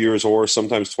 2 years, or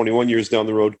sometimes 21 years down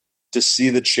the road, to see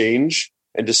the change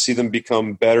and to see them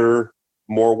become better,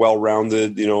 more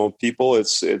well-rounded, people,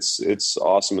 it's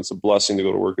awesome. It's a blessing to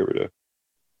go to work every day.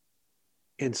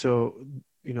 And so,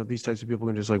 these types of people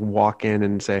can just walk in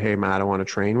and say, "Hey, Matt, I want to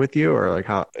train with you," or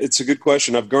how? It's a good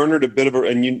question. I've garnered a bit of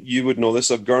and you would know this,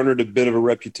 I've garnered a bit of a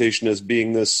reputation as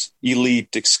being this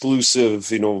elite, exclusive,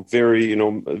 very,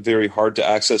 very hard to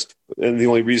access. And the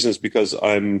only reason is because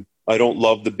I don't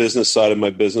love the business side of my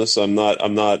business. I'm not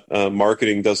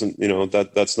marketing doesn't,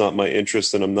 that's not my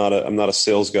interest. And I'm not a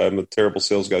sales guy. I'm a terrible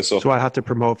sales guy. So I have to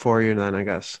promote for you then, I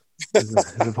guess, is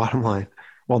the bottom line.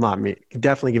 Well, not me.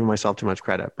 Definitely giving myself too much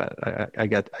credit, but I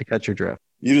get your drift.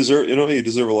 You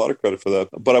deserve a lot of credit for that.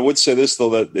 But I would say this though,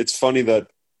 that it's funny that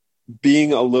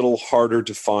being a little harder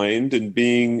to find and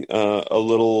being a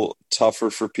little tougher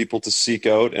for people to seek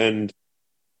out, and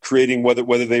creating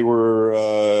whether they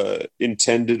were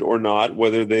intended or not,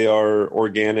 whether they are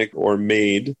organic or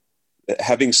made,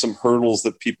 having some hurdles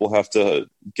that people have to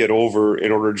get over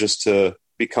in order just to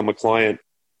become a client.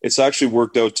 It's actually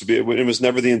worked out to be, it was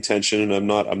never the intention.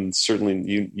 And I'm certainly,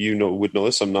 would know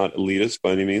this. I'm not elitist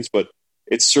by any means, but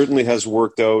it certainly has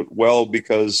worked out well,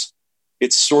 because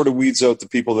it sort of weeds out the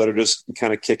people that are just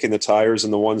kind of kicking the tires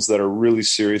and the ones that are really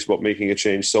serious about making a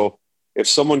change. So if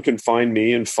someone can find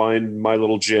me and find my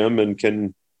little gym and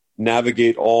can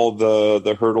navigate all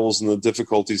the hurdles and the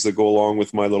difficulties that go along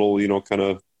with my little, kind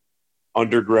of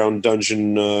underground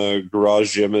dungeon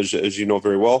garage gym, as you know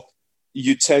very well,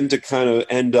 you tend to kind of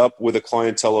end up with a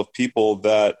clientele of people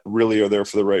that really are there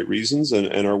for the right reasons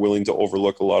and are willing to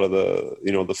overlook a lot of the,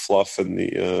 the fluff and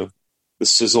the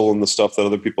sizzle and the stuff that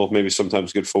other people maybe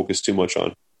sometimes get focused too much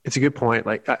on. It's a good point.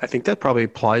 I think that probably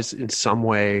applies in some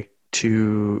way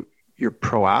to your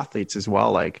pro athletes as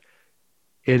well. It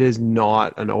is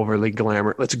not an overly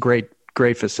glamorous, it's a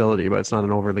great facility, but it's not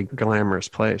an overly glamorous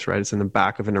place, right? It's in the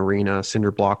back of an arena,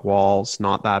 cinder block walls,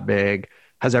 not that big,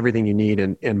 has everything you need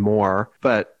and more.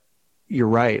 But you're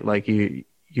right.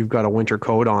 You've got a winter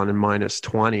coat on in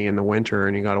 -20 in the winter,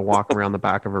 and you got to walk around the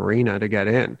back of arena to get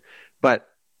in. But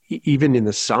even in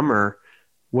the summer,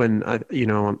 when,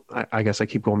 I guess I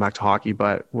keep going back to hockey,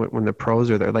 but when the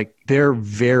pros are there, they're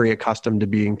very accustomed to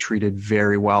being treated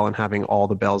very well and having all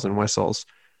the bells and whistles.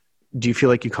 Do you feel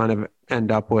like you kind of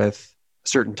end up with a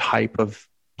certain type of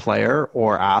player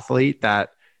or athlete that,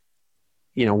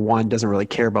 one, doesn't really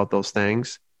care about those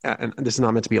things? And this is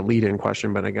not meant to be a lead-in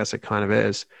question, but I guess it kind of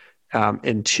is.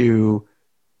 And two,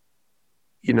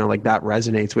 like that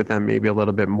resonates with them maybe a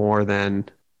little bit more than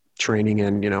training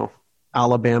in,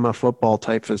 Alabama football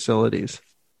type facilities.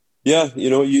 Yeah,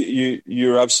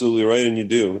 you're absolutely right, and you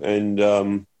do. And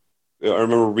I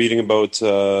remember reading about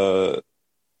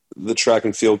the track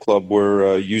and field club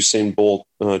where Usain Bolt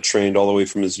trained all the way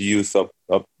from his youth up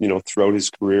throughout his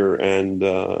career, and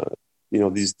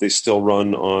they still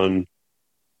run on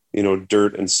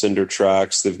dirt and cinder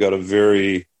tracks. They've got a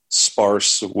very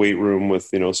sparse weight room with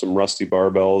some rusty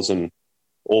barbells and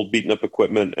old beaten up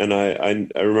equipment. And I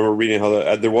remember reading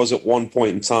how there was at one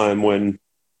point in time when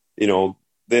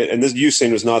and this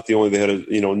Usain was not the only. They had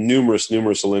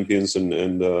numerous Olympians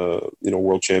and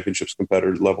world championships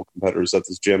level competitors at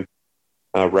this gym,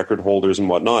 record holders and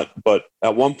whatnot. But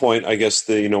at one point, I guess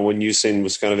when Usain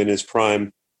was kind of in his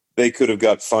prime, they could have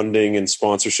got funding and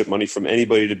sponsorship money from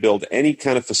anybody to build any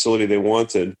kind of facility they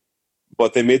wanted,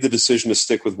 but they made the decision to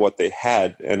stick with what they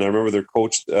had. And I remember their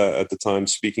coach at the time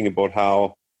speaking about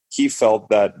how he felt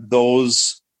that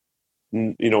those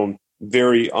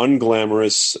very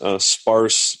unglamorous,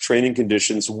 sparse training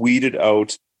conditions weeded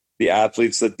out the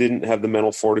athletes that didn't have the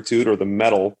mental fortitude or the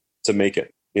mettle to make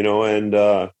it, and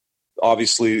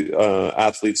obviously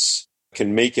athletes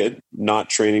can make it not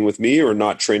training with me or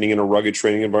not training in a rugged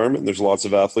training environment. There's lots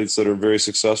of athletes that are very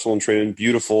successful and train in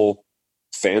beautiful,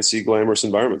 fancy, glamorous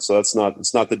environments. So it's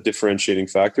not the differentiating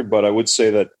factor, but I would say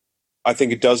that I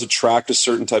think it does attract a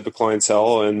certain type of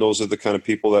clientele, and those are the kind of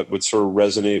people that would sort of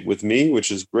resonate with me,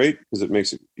 which is great because it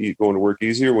makes it going to work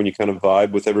easier when you kind of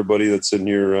vibe with everybody that's in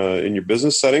your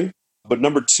business setting. But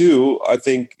number two, I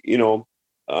think we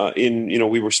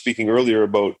were speaking earlier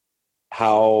about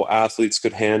how athletes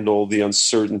could handle the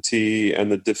uncertainty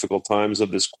and the difficult times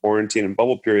of this quarantine and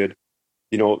bubble period.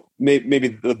 Maybe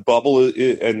the bubble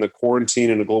and the quarantine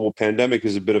and a global pandemic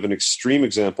is a bit of an extreme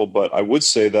example, but I would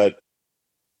say that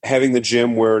having the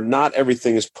gym where not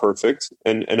everything is perfect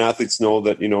and athletes know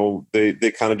that,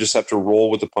 they kind of just have to roll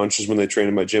with the punches when they train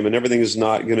in my gym, and everything is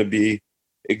not going to be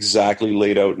exactly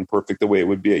laid out and perfect the way it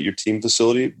would be at your team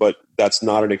facility, but that's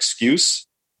not an excuse.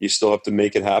 You still have to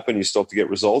make it happen. You still have to get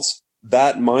results.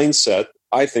 That mindset,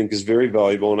 I think, is very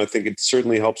valuable. And I think it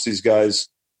certainly helps these guys,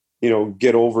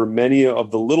 get over many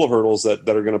of the little hurdles that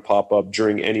are going to pop up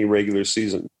during any regular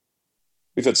season.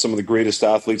 We've had some of the greatest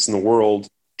athletes in the world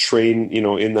train,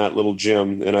 in that little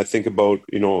gym. And I think about,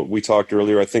 we talked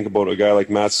earlier, I think about a guy like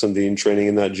Mats Sundin training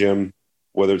in that gym,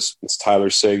 whether it's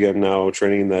Tyler Sagan now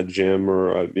training in that gym,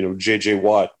 or, JJ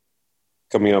Watt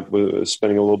coming up with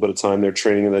spending a little bit of time there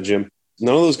training in that gym.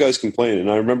 None of those guys complain.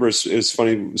 And I remember it's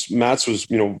funny, Mats was,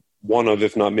 one of,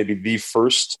 if not maybe the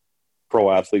first pro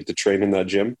athlete to train in that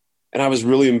gym. And I was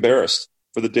really embarrassed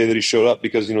for the day that he showed up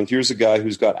because, here's a guy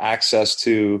who's got access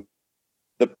to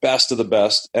the best of the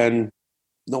best, and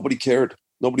nobody cared.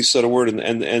 Nobody said a word.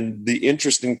 And the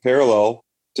interesting parallel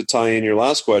to tie in your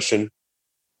last question,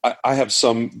 I have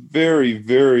some very,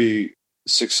 very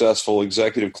successful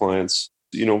executive clients,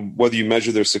 whether you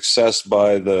measure their success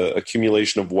by the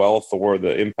accumulation of wealth or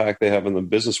the impact they have in the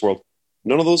business world,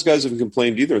 none of those guys have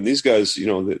complained either. And these guys,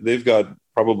 they've got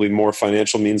probably more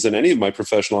financial means than any of my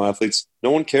professional athletes.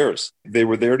 No one cares. They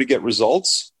were there to get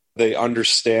results. They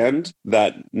understand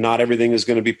that not everything is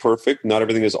going to be perfect. Not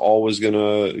everything is always going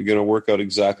to work out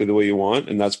exactly the way you want.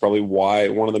 And that's probably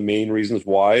one of the main reasons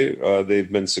why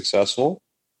they've been successful.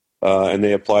 And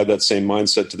they applied that same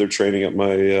mindset to their training at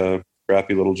my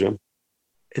crappy little gym.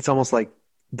 It's almost like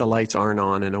the lights aren't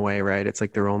on in a way, right? It's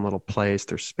like their own little place,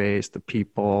 their space, the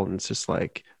people. And it's just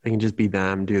like, they can just be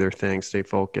them, do their thing, stay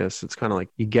focused. It's kind of like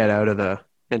you get out of the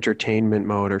entertainment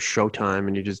mode or showtime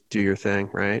and you just do your thing,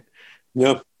 right?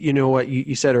 Yeah. You know what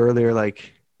you said earlier,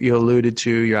 like you alluded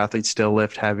to, your athletes still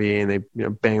lift heavy and they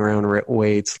bang around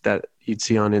weights that you'd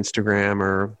see on Instagram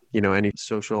or, any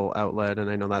social outlet. And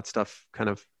I know that stuff kind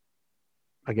of,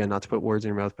 again, not to put words in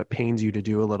your mouth, but pains you to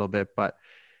do a little bit. But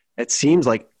it seems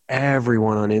like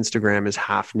everyone on Instagram is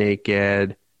half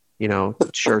naked,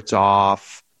 shirts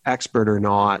off, expert or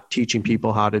not, teaching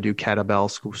people how to do kettlebell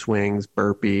swings,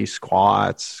 burpees,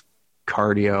 squats,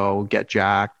 cardio, get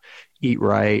jacked, eat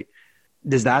right.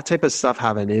 Does that type of stuff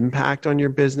have an impact on your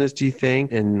business, do you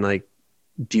think? And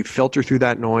do you filter through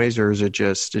that noise, or is it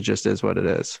just is what it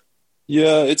is?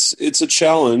 Yeah, it's a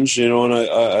challenge, and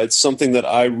it's something that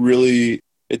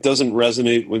it doesn't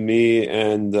resonate with me.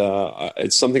 And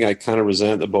it's something I kind of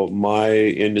resent about my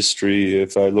industry.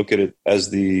 If I look at it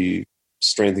as the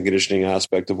strength and conditioning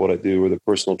aspect of what I do, or the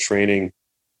personal training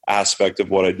aspect of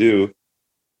what I do,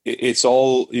 it's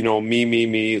all,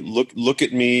 me, look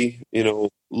at me,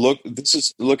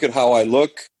 look at how I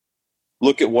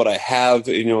look at what I have,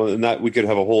 and that we could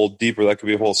have that could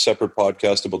be a whole separate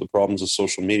podcast about the problems of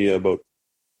social media, about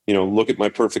look at my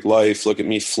perfect life, look at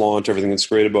me flaunt everything that's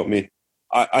great about me.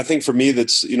 I think for me,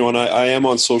 that's, and I am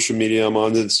on social media. I'm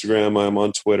on Instagram. I'm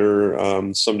on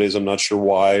Twitter. Some days I'm not sure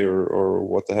why or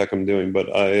what the heck I'm doing,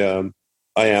 but I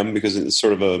am, because it's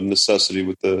sort of a necessity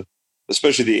with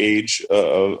especially the age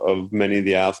of many of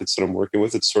the athletes that I'm working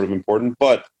with. It's sort of important.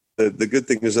 But the good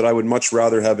thing is that I would much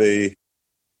rather have a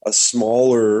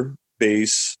smaller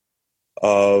base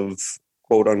of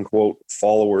quote unquote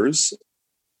followers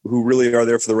who really are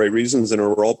there for the right reasons and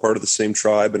are all part of the same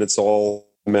tribe, and it's all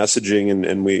messaging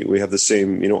and we have the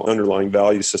same underlying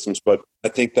value systems. But I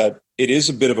think that it is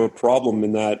a bit of a problem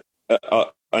in that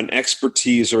an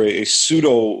expertise or a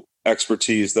pseudo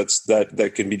expertise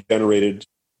that can be generated,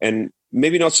 and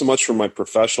maybe not so much from my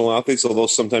professional athletes, although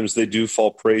sometimes they do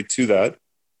fall prey to that,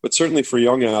 but certainly for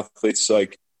young athletes,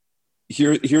 like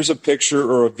here's a picture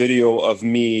or a video of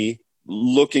me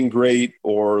looking great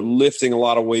or lifting a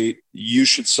lot of weight. You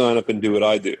should sign up and do what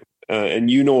I do.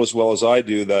 And as well as I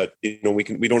do that,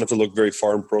 we don't have to look very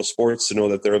far in pro sports to know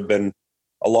that there have been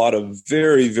a lot of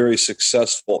very, very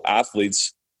successful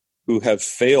athletes who have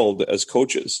failed as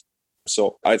coaches.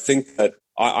 So I think that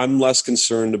I'm less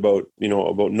concerned about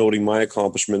noting my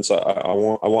accomplishments. I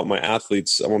want my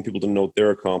athletes, I want people to note their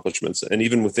accomplishments. And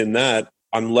even within that,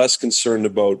 I'm less concerned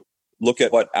about look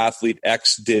at what athlete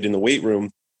X did in the weight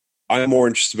room. I'm more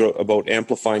interested about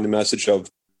amplifying the message of,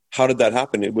 how did that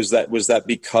happen? Was that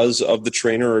because of the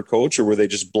trainer or coach, or were they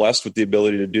just blessed with the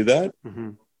ability to do that? Mm-hmm.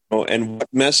 And what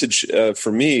message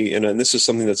for me, and this is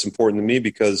something that's important to me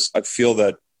because I feel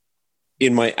that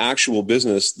in my actual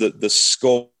business, the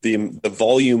scope, the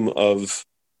volume of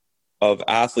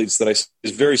athletes that is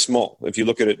very small. If you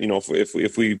look at it,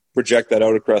 if we project that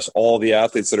out across all the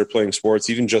athletes that are playing sports,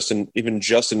 even just in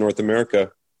North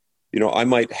America, I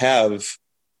might have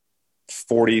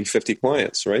 40, 50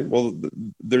 clients, right? Well,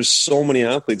 there's so many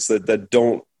athletes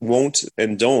that won't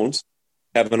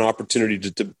have an opportunity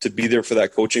to be there for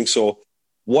that coaching. So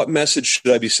what message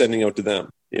should I be sending out to them?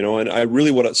 And I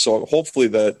really so hopefully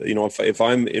that, if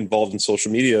I'm involved in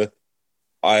social media,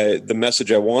 the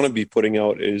message I want to be putting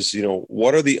out is,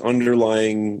 what are the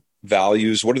underlying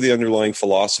values? What are the underlying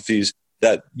philosophies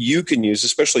that you can use,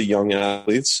 especially young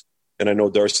athletes? And I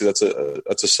know, Darcy, that's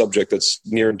a subject that's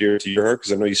near and dear to your heart,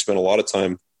 because I know you spent a lot of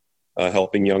time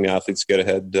helping young athletes get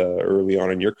ahead early on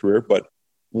in your career. But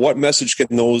what message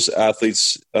can those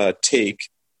athletes take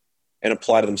and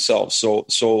apply to themselves?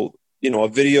 So a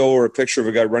video or a picture of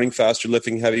a guy running faster,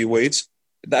 lifting heavy weights,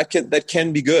 that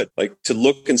can be good. Like, to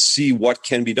look and see what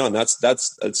can be done.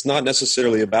 It's not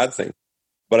necessarily a bad thing,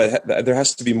 but there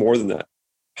has to be more than that.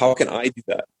 How can I do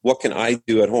that? What can I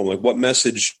do at home? Like, what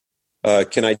message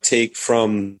can I take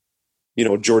from,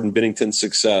 Jordan Binnington's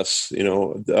success,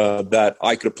 that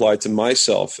I could apply to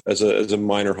myself as a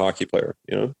minor hockey player?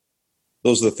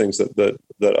 Those are the things that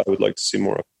I would like to see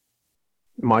more of.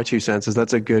 My 2 cents is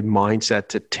that's a good mindset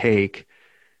to take,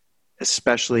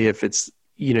 especially if it's,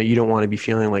 you don't want to be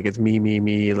feeling like it's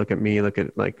me, look at me, look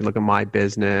at my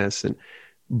business.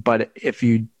 But if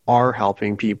you are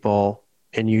helping people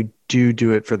and you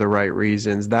do it for the right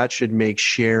reasons, that should make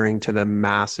sharing to the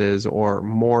masses or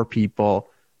more people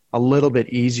a little bit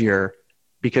easier,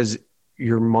 because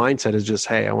your mindset is just,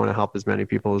 hey, I want to help as many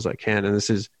people as I can. And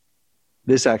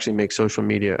this actually makes social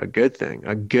media a good thing,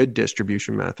 a good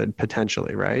distribution method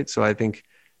potentially, right? So I think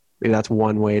maybe that's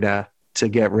one way to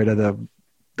get rid of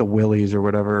the willies or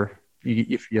whatever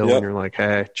you feel when you're like,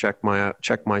 hey, check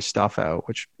my stuff out,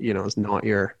 which is not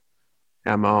your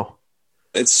MO.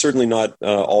 It's certainly not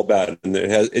all bad, and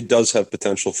it does have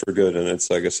potential for good. And it's,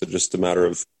 I guess, it's just a matter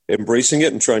of embracing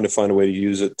it and trying to find a way to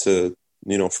use it to,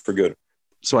 for good.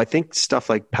 So I think stuff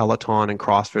like Peloton and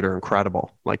CrossFit are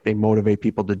incredible. Like, they motivate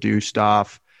people to do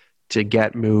stuff, to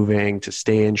get moving, to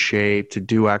stay in shape, to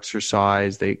do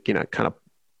exercise. They, kind of,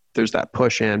 there's that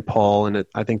push and pull, and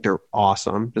I think they're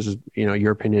awesome. This is,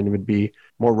 your opinion would be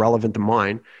more relevant than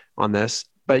mine on this.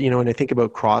 But, when I think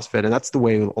about CrossFit, and that's the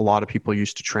way a lot of people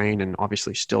used to train and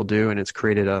obviously still do, and it's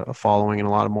created a following and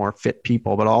a lot of more fit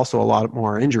people, but also a lot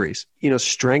more injuries.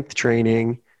 Strength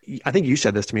training, I think you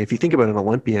said this to me. If you think about an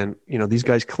Olympian, these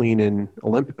guys clean in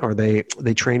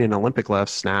they train in Olympic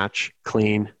lifts, snatch,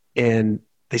 clean, and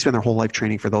they spend their whole life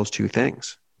training for those two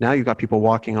things. Now you've got people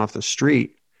walking off the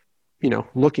street,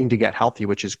 looking to get healthy,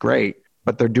 which is great,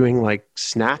 but they're doing like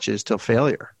snatches till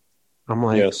failure. I'm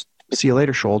like, yes. See you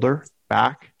later, shoulder,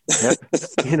 back, hip,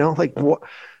 like what?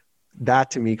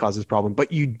 That to me causes problem.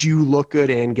 But you do look good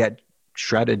and get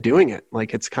shredded doing it.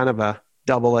 Like, it's kind of a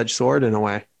double-edged sword in a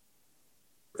way.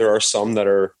 There are some that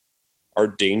are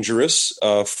dangerous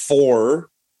for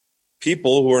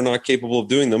people who are not capable of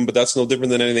doing them, but that's no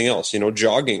different than anything else.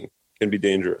 Jogging can be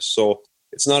dangerous. So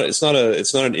it's not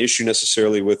an issue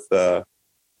necessarily with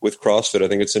CrossFit. I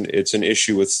think it's an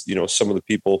issue with, some of the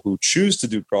people who choose to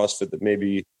do CrossFit that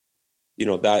maybe,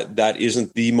 that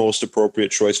isn't the most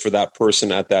appropriate choice for that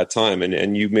person at that time.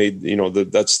 And you made,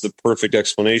 that's the perfect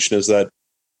explanation, is that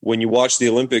when you watch the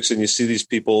Olympics and you see these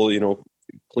people,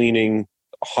 cleaning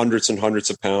hundreds and hundreds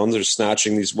of pounds or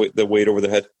snatching the weight over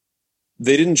their head,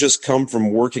 they didn't just come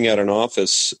from working at an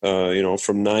office,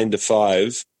 from 9 to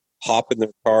 5, hop in their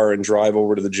car and drive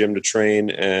over to the gym to train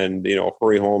and,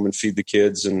 hurry home and feed the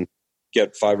kids and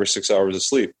get 5 or 6 hours of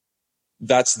sleep.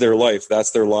 That's their life.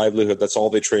 That's their livelihood. That's all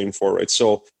they train for. Right.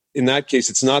 So in that case,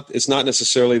 it's not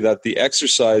necessarily that the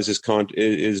exercise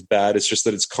is bad. It's just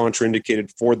that it's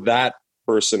contraindicated for that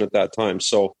person at that time.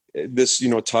 So this,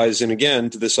 ties in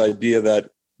again to this idea that,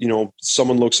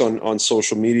 someone looks on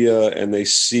social media and they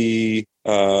see,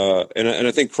 and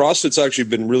I think CrossFit's actually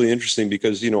been really interesting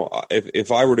because,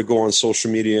 if I were to go on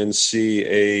social media and see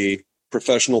a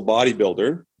professional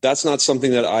bodybuilder, that's not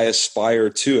something that I aspire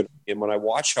to. And when I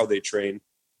watch how they train,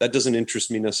 that doesn't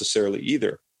interest me necessarily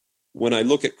either. When I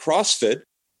look at CrossFit,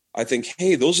 I think,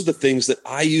 hey, those are the things that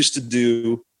I used to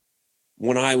do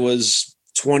when I was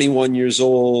 21 years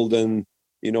old and,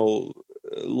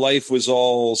 life was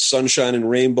all sunshine and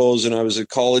rainbows and I was a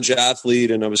college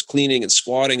athlete and I was cleaning and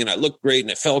squatting and I looked great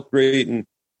and I felt great and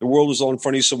the world was all in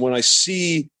front of you. So when I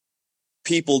see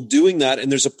people doing that and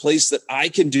there's a place that I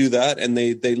can do that and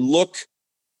they look,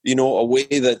 a way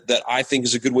that I think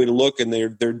is a good way to look and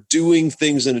they're doing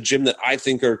things in a gym that I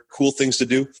think are cool things to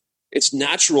do, it's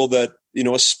natural that,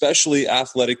 especially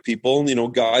athletic people,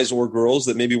 guys or girls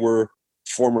that maybe were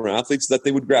former athletes, that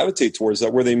they would gravitate towards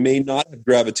that where they may not have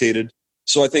gravitated.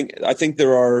 So I think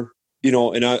there are,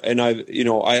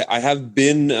 I have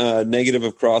been negative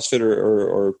of CrossFit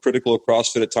or critical of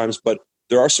CrossFit at times, but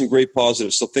there are some great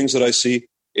positives. So things that I see,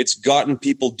 it's gotten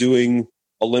people doing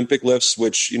Olympic lifts,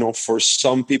 which, for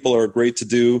some people are great to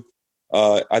do.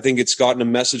 I think it's gotten a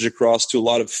message across to a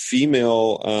lot of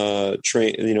female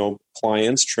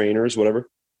clients, trainers, whatever,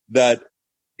 that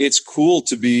it's cool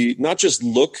to be not just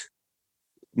look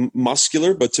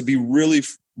muscular, but to be really,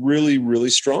 really, really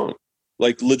strong,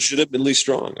 like legitimately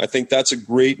strong. I think that's a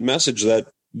great message that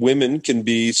women can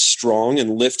be strong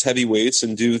and lift heavy weights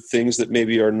and do things that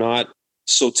maybe are not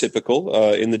so typical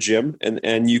in the gym.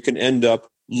 And you can end up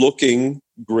looking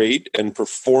great and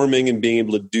performing and being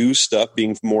able to do stuff,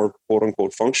 being more quote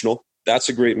unquote functional. That's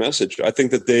a great message. I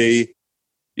think that they,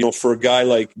 for a guy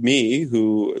like me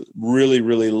who really,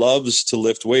 really loves to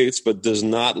lift weights, but does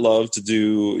not love to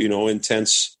do,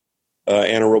 intense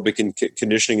anaerobic and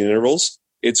conditioning intervals,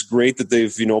 it's great that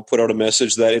they've, put out a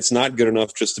message that it's not good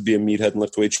enough just to be a meathead and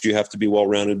lift weights. You have to be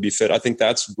well-rounded and be fit. I think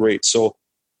that's great. So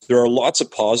there are lots of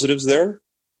positives there.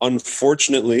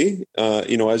 Unfortunately,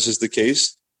 as is the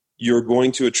case, you're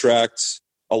going to attract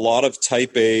a lot of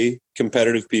type A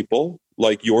competitive people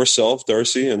like yourself,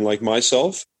 Darcy, and like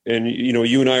myself. And,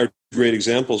 you and I are great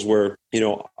examples where,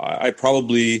 I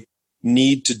probably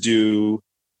need to do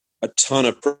a ton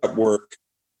of prep work,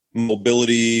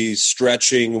 mobility,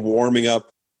 stretching, warming up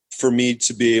for me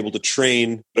to be able to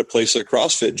train at a place like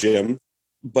CrossFit gym.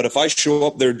 But if I show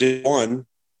up there day one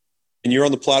and you're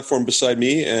on the platform beside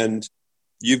me and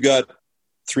you've got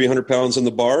 300 pounds on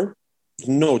the bar,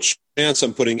 no chance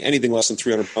I'm putting anything less than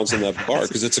 300 pounds on that bar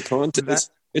because it's a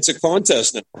contest. It's a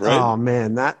contest now, right? Oh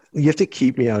man, you have to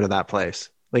keep me out of that place.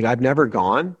 Like I've never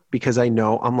gone because I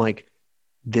know I'm like,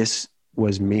 this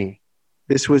was me.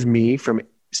 This was me from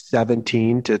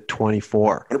 17 to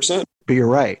 24. 100%. But you're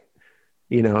right.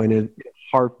 In a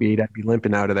heartbeat, I'd be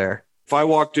limping out of there. If I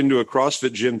walked into a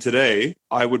CrossFit gym today,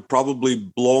 I would probably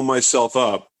blow myself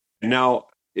up. Now,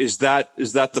 is that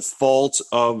the fault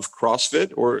of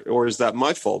CrossFit or is that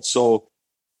my fault? So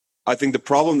I think the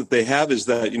problem that they have is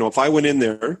that, if I went in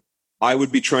there, I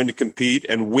would be trying to compete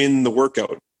and win the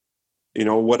workout.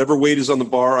 Whatever weight is on the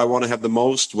bar, I want to have the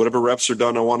most. Whatever reps are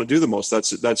done, I want to do the most.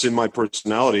 That's in my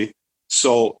personality.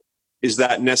 So is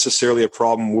that necessarily a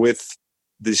problem with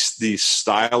the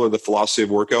style or the philosophy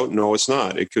of workout? No, it's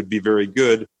not. It could be very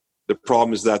good. The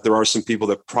problem is that there are some people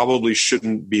that probably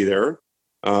shouldn't be there.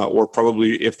 Or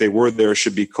probably if they were there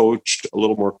should be coached a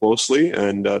little more closely.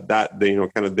 And that,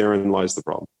 kind of therein lies the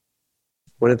problem.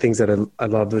 One of the things that I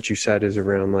love what you said is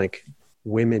around like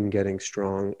women getting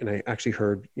strong. And I actually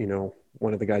heard,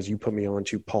 one of the guys you put me on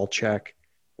to, Paul Chek,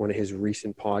 one of his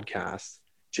recent podcasts,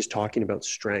 just talking about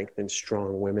strength and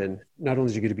strong women. Not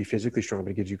only is it good to be physically strong,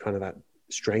 but it gives you kind of that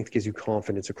strength, gives you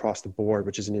confidence across the board,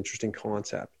 which is an interesting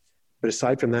concept. But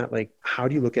aside from that, like, how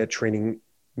do you look at training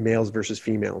males versus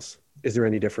females? Is there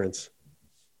any difference?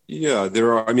 Yeah,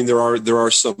 there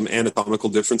are some anatomical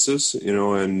differences,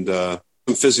 and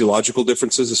some physiological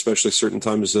differences, especially certain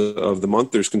times of the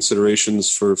month. There's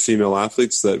considerations for female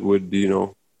athletes that would,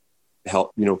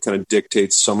 help, kind of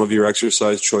dictate some of your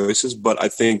exercise choices. But I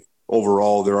think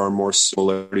overall there are more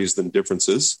similarities than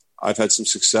differences. I've had some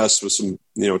success with some,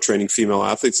 training female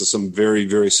athletes, and some very,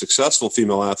 very successful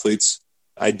female athletes.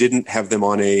 I didn't have them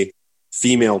on a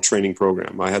female training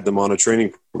program. I had them on a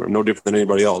training program, no different than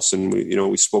anybody else. And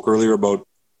we spoke earlier about,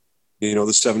 the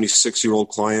 76-year-old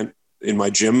client in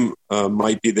my gym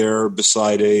might be there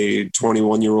beside a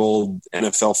 21-year-old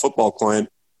NFL football client.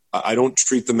 I don't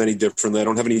treat them any differently. I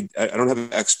don't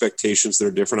have expectations that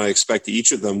are different. I expect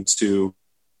each of them to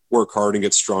work hard and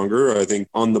get stronger. I think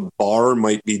on the bar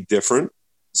might be different.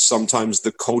 Sometimes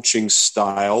the coaching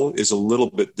style is a little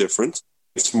bit different.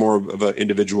 It's more of an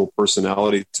individual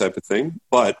personality type of thing.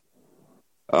 But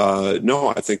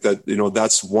no, I think that,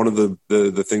 that's one of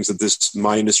the things that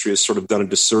my industry has sort of done a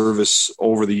disservice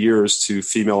over the years to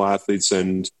female athletes,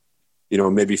 and,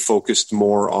 maybe focused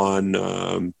more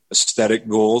on aesthetic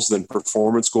goals than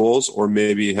performance goals, or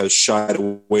maybe has shied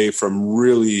away from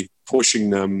really pushing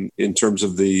them in terms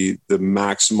of the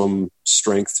maximum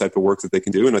strength type of work that they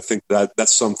can do. And I think that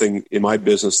that's something in my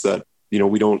business that,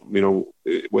 we don't,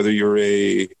 whether you're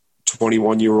a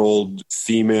 21-year-old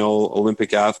female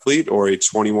Olympic athlete, or a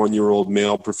 21-year-old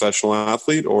male professional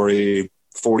athlete, or a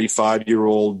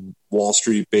 45-year-old Wall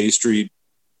Street, Bay Street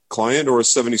client, or a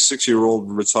 76-year-old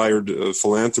retired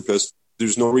philanthropist,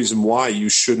 there's no reason why you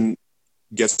shouldn't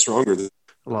get stronger.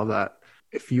 I love that.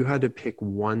 If you had to pick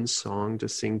one song to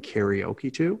sing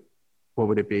karaoke to, what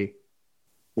would it be?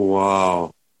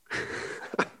 Wow.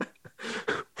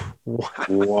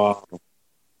 Wow.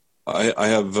 I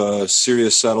have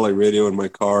Sirius satellite radio in my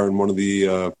car, and one of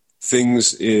the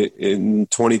things in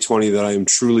 2020 that I am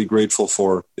truly grateful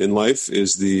for in life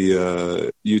is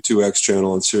the U2X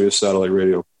channel on Sirius satellite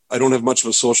radio. I don't have much of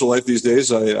a social life these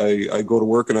days. I go to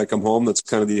work and I come home. That's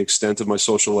kind of the extent of my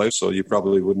social life. So you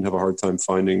probably wouldn't have a hard time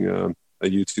finding a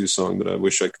U2 song that I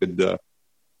wish I could.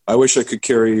 I wish I could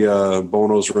carry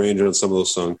Bono's range on some of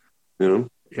those songs.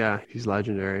 Yeah, he's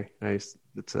legendary. Nice.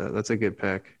 That's a good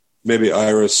pick. Maybe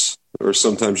Iris, or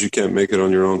Sometimes You Can't Make It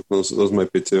on Your Own. Those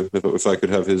might be too. If I could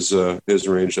have his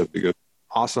range, that'd be good.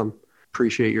 Awesome.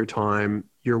 Appreciate your time,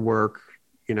 your work.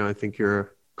 I think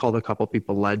you're called a couple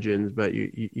people legends, but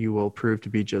you will prove to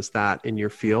be just that in your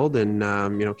field.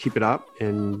 And keep it up.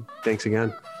 And thanks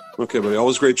again. Okay, buddy.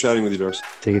 Always great chatting with you, Darcy.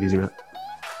 Take it easy, Matt.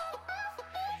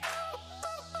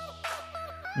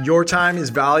 Your time is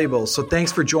valuable, so thanks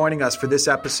for joining us for this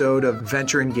episode of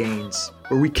Venture and Gains,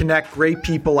 where we connect great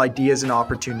people, ideas, and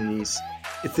opportunities.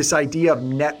 It's this idea of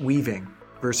net weaving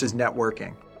versus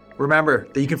networking. Remember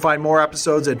that you can find more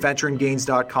episodes at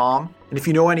ventureandgains.com, and if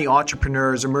you know any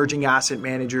entrepreneurs, emerging asset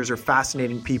managers, or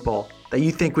fascinating people that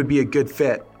you think would be a good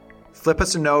fit, flip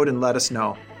us a note and let us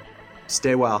know.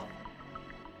 Stay well.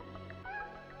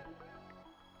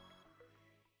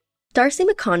 Darcy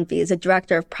McConvey is a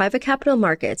director of private capital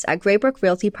markets at Greybrook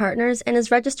Realty Partners and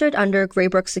is registered under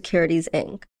Greybrook Securities,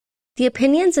 Inc. The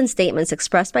opinions and statements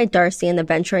expressed by Darcy and the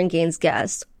Venture and Gains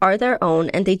guests are their own,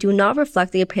 and they do not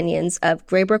reflect the opinions of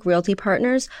Greybrook Realty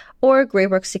Partners or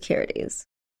Greybrook Securities.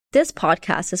 This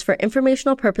podcast is for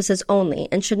informational purposes only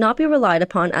and should not be relied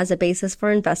upon as a basis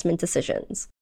for investment decisions.